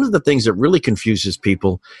confused. But one of the things that really confuses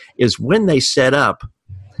people is when they set up,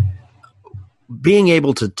 being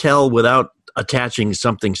able to tell without attaching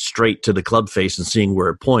something straight to the club face and seeing where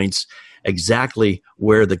it points, exactly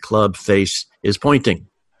where the club face is pointing.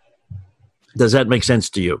 Does that make sense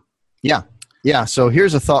to you? Yeah. Yeah. So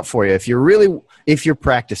here's a thought for you. If you're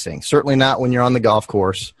practicing, certainly not when you're on the golf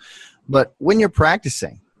course, but when you're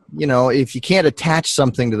practicing, if you can't attach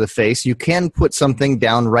something to the face, you can put something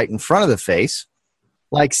down right in front of the face,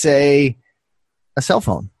 like, say, a cell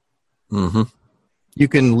phone. Mm-hmm. You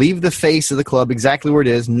can leave the face of the club exactly where it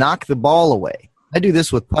is, knock the ball away. I do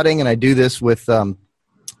this with putting, and I do this with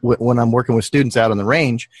when I'm working with students out on the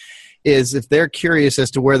range, is if they're curious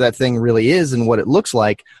as to where that thing really is and what it looks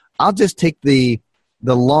like, I'll just take the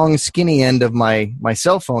long, skinny end of my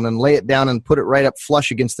cell phone and lay it down and put it right up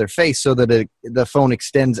flush against their face so that the phone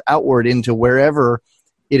extends outward into wherever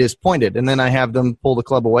it is pointed. And then I have them pull the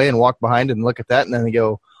club away and walk behind and look at that, and then they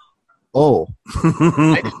go, oh,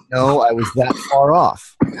 I didn't know I was that far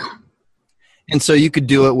off. And so you could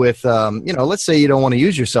do it with, let's say you don't want to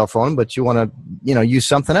use your cell phone, but you want to, use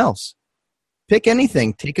something else. Pick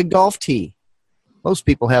anything. Take a golf tee. Most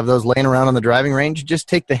people have those laying around on the driving range. Just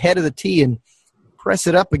take the head of the tee and press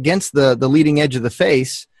it up against the leading edge of the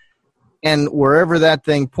face, and wherever that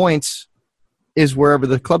thing points is wherever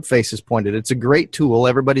the club face is pointed. It's a great tool.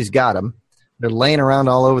 Everybody's got them. They're laying around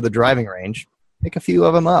all over the driving range. Pick a few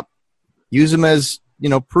of them up. Use them as,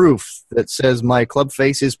 proof that says my club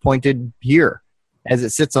face is pointed here as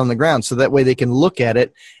it sits on the ground, so that way they can look at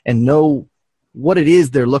it and know what it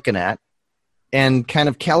is they're looking at and kind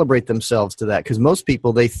of calibrate themselves to that, because most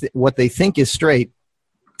people, what they think is straight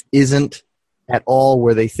isn't at all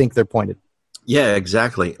where they think they're pointed. Yeah,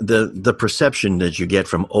 exactly. The perception that you get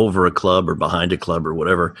from over a club or behind a club or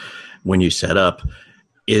whatever when you set up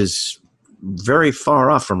is very far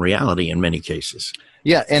off from reality in many cases.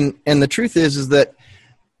 Yeah, and the truth is that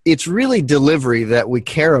it's really delivery that we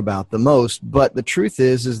care about the most, but the truth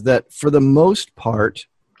is that for the most part,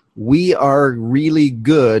 we are really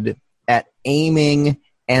good at aiming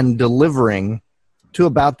and delivering to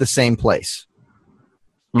about the same place.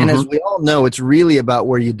 And as we all know, it's really about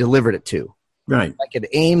where you delivered it to. Right. I could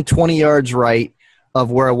aim 20 yards right of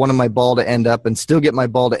where I wanted my ball to end up and still get my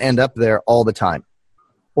ball to end up there all the time.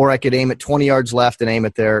 Or I could aim it 20 yards left and aim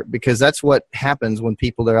it there, because that's what happens when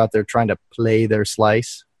people are out there trying to play their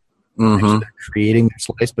slice. Actually, they're creating their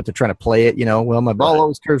slice, but they're trying to play it, well, my ball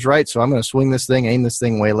always curves right, so I'm going to swing this thing, aim this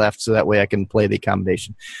thing way left, so that way I can play the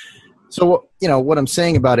combination. So, what I'm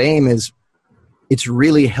saying about aim is it's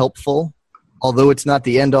really helpful, although it's not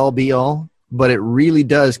the end-all, be-all, but it really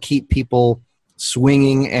does keep people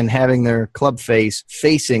swinging and having their club face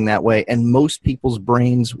facing that way, and most people's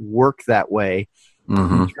brains work that way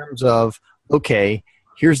in terms of, okay,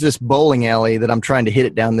 here's this bowling alley that I'm trying to hit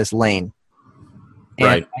it down this lane,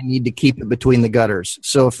 and I need to keep it between the gutters.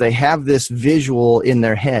 So if they have this visual in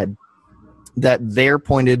their head that they're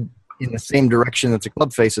pointed in the same direction that the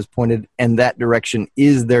club face is pointed, and that direction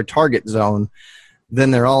is their target zone,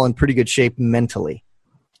 then they're all in pretty good shape mentally.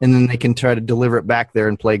 And then they can try to deliver it back there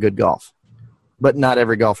and play good golf. But not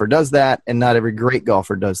every golfer does that, and not every great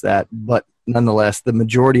golfer does that. But nonetheless, the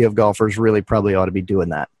majority of golfers really probably ought to be doing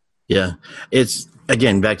that. Yeah. It's,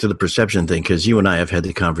 again, back to the perception thing, because you and I have had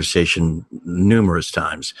the conversation numerous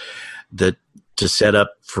times that to set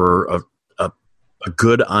up for a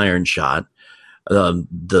good iron shot,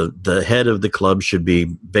 the head of the club should be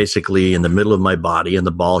basically in the middle of my body, and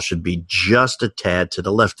the ball should be just a tad to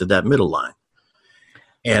the left of that middle line.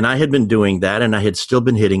 And I had been doing that, and I had still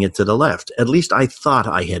been hitting it to the left. At least I thought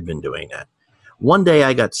I had been doing that. One day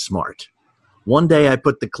I got smart. One day I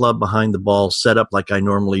put the club behind the ball, set up like I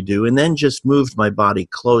normally do, and then just moved my body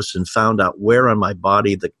close and found out where on my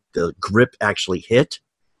body the grip actually hit.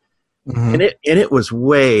 And it was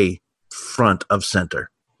way front of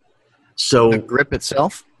center. So the grip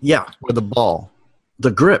itself? Yeah. Or the ball?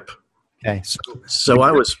 The grip. Okay. So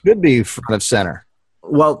I was should be front of center.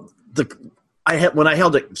 Well, when I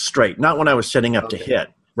held it straight, not when I was setting up to hit.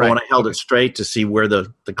 But when I held it straight to see where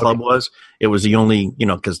the club was, it was the only,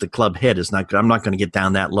 because the club head is not, I'm not going to get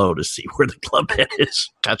down that low to see where the club head is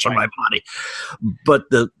touching my body. But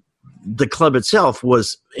the club itself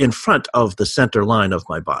was in front of the center line of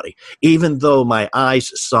my body, even though my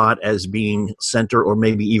eyes saw it as being center or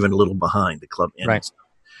maybe even a little behind the club end. Right.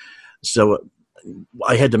 So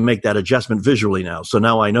I had to make that adjustment visually now. So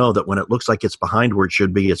now I know that when it looks like it's behind where it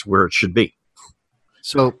should be, it's where it should be.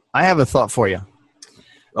 So I have a thought for you.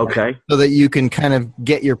 Okay. So that you can kind of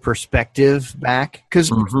get your perspective back. Because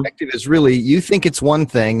perspective is really, you think it's one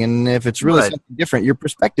thing, and if it's really something different, your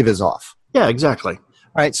perspective is off. Yeah, exactly.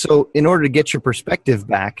 All right, so in order to get your perspective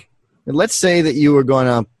back, let's say that you were going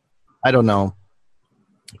to, I don't know,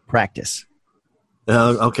 practice.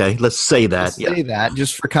 Okay, let's say that. Say that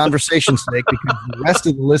just for conversation's sake, because the rest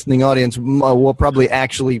of the listening audience will probably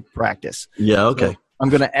actually practice. Yeah, okay. So I'm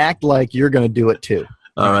going to act like you're going to do it too.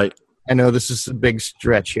 All right. I know this is a big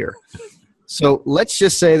stretch here. So let's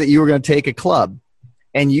just say that you were going to take a club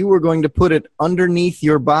and you were going to put it underneath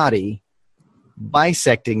your body,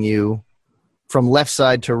 bisecting you from left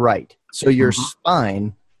side to right. So your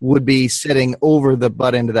spine would be sitting over the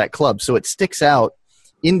butt end of that club. So it sticks out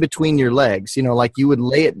in between your legs, like you would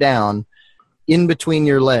lay it down in between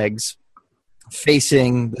your legs,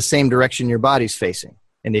 facing the same direction your body's facing.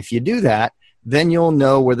 And if you do that, then you'll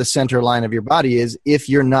know where the center line of your body is if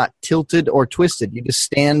you're not tilted or twisted. You just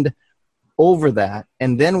stand over that.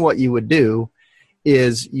 And then what you would do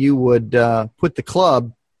is you would put the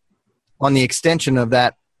club on the extension of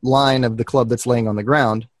that line of the club that's laying on the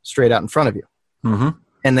ground straight out in front of you.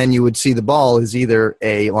 And then you would see the ball is either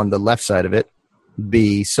A, on the left side of it,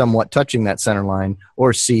 B, somewhat touching that center line,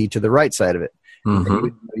 or C, to the right side of it. And then you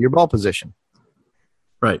would know your ball position.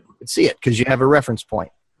 Right. You could see it because you have a reference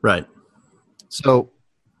point. Right. So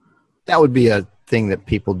that would be a thing that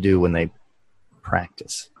people do when they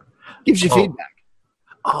practice. Gives you feedback.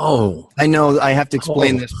 Oh. I know I have to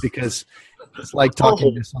explain this because it's like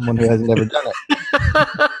talking to someone who hasn't ever done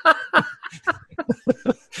it.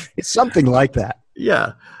 It's something like that.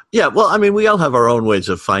 Yeah. Yeah. Well, I mean, we all have our own ways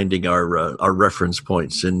of finding our reference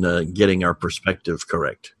points and getting our perspective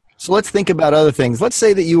correct. So let's think about other things. Let's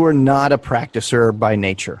say that you were not a practicer by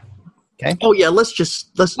nature. Okay. Oh yeah, let's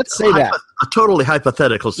say that a totally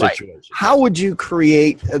hypothetical situation. Right. How would you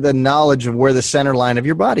create the knowledge of where the center line of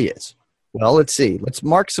your body is? Well, let's see. Let's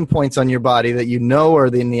mark some points on your body that you know are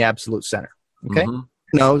in the absolute center. Okay. Your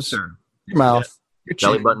nose, your mouth, your chin,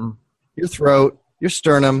 belly button, your throat, your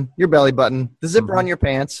sternum, your belly button, the zipper on your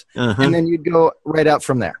pants, and then you'd go right out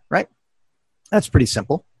from there. Right. That's pretty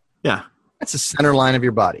simple. Yeah. That's the center line of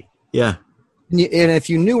your body. Yeah. And if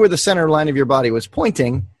you knew where the center line of your body was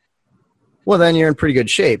pointing, well, then you're in pretty good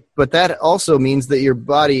shape. But that also means that your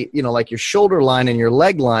body, like your shoulder line and your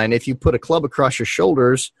leg line, if you put a club across your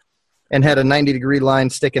shoulders and had a 90-degree line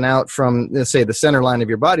sticking out from, let's say, the center line of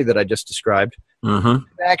your body that I just described, you could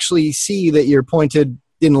actually see that you're pointed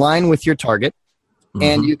in line with your target,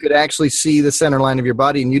 and you could actually see the center line of your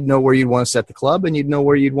body, and you'd know where you'd want to set the club, and you'd know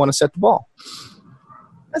where you'd want to set the ball.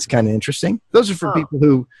 That's kind of interesting. Those are for people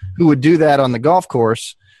who would do that on the golf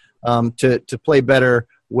course to play better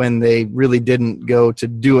when they really didn't go to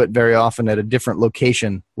do it very often at a different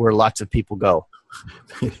location where lots of people go.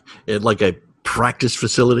 Like a practice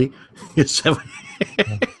facility? Have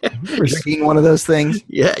you ever seen one of those things?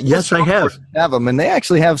 Yeah, yes, I have. Have them, and they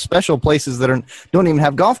actually have special places that don't even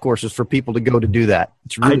have golf courses for people to go to do that.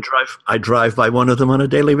 It's really I drive by one of them on a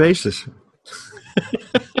daily basis.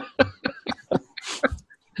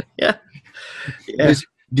 Yeah.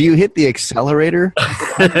 Do you hit the accelerator?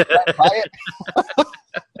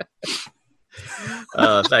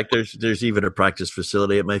 In fact, there's even a practice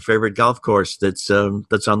facility at my favorite golf course that's on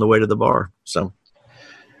the way to the bar. So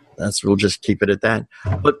we'll just keep it at that.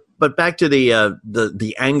 But back to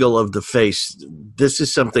the angle of the face. This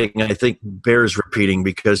is something I think bears repeating,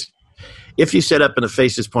 because if you set up and the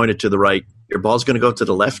face is pointed to the right, your ball's going to go to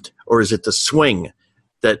the left, or is it the swing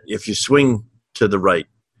that if you swing to the right,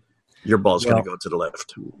 your ball's going to go to the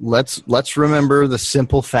left? Let's remember the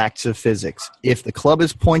simple facts of physics. If the club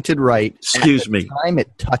is pointed right, at the time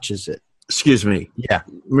it touches it. Excuse me. Yeah.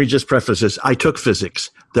 Let me just preface this. I took physics.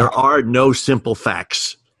 There are no simple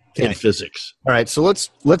facts in physics. All right. So let's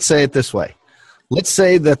say it this way. Let's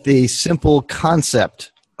say that the simple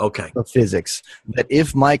concept of physics, that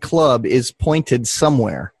if my club is pointed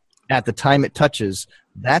somewhere at the time it touches,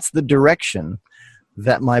 that's the direction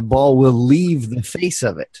that my ball will leave the face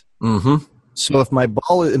of it. So if my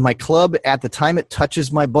club at the time it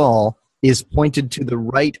touches my ball is pointed to the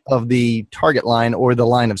right of the target line or the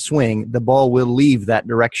line of swing, the ball will leave that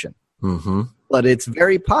direction. But it's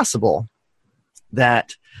very possible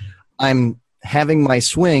that I'm having my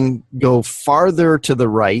swing go farther to the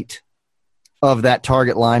right of that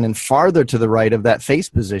target line and farther to the right of that face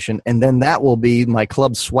position, and then that will be my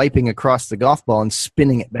club swiping across the golf ball and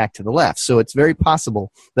spinning it back to the left. So it's very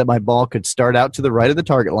possible that my ball could start out to the right of the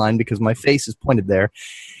target line because my face is pointed there,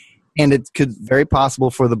 and it could very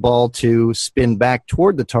possible for the ball to spin back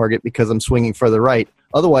toward the target because I'm swinging further right,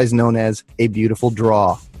 otherwise known as a beautiful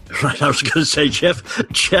draw. Right, I was going to say,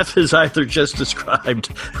 Jeff has either just described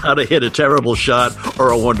how to hit a terrible shot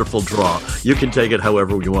or a wonderful draw. You can take it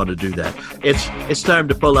however you want to do that. It's time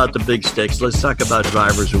to pull out the big sticks. Let's talk about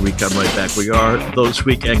drivers when we come right back. We are Those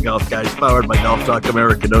Weekend Golf Guys, powered by Golf Talk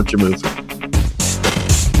America. Don't you move.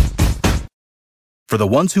 For the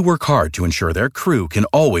ones who work hard to ensure their crew can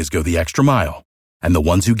always go the extra mile, and the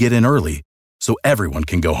ones who get in early so everyone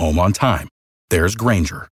can go home on time, there's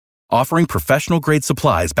Grainger, offering professional-grade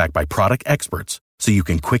supplies backed by product experts so you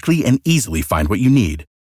can quickly and easily find what you need.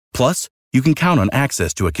 Plus, you can count on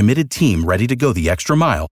access to a committed team ready to go the extra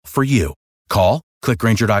mile for you. Call, click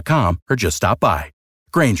Grainger.com, or just stop by.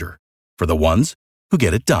 Grainger, for the ones who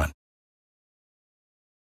get it done.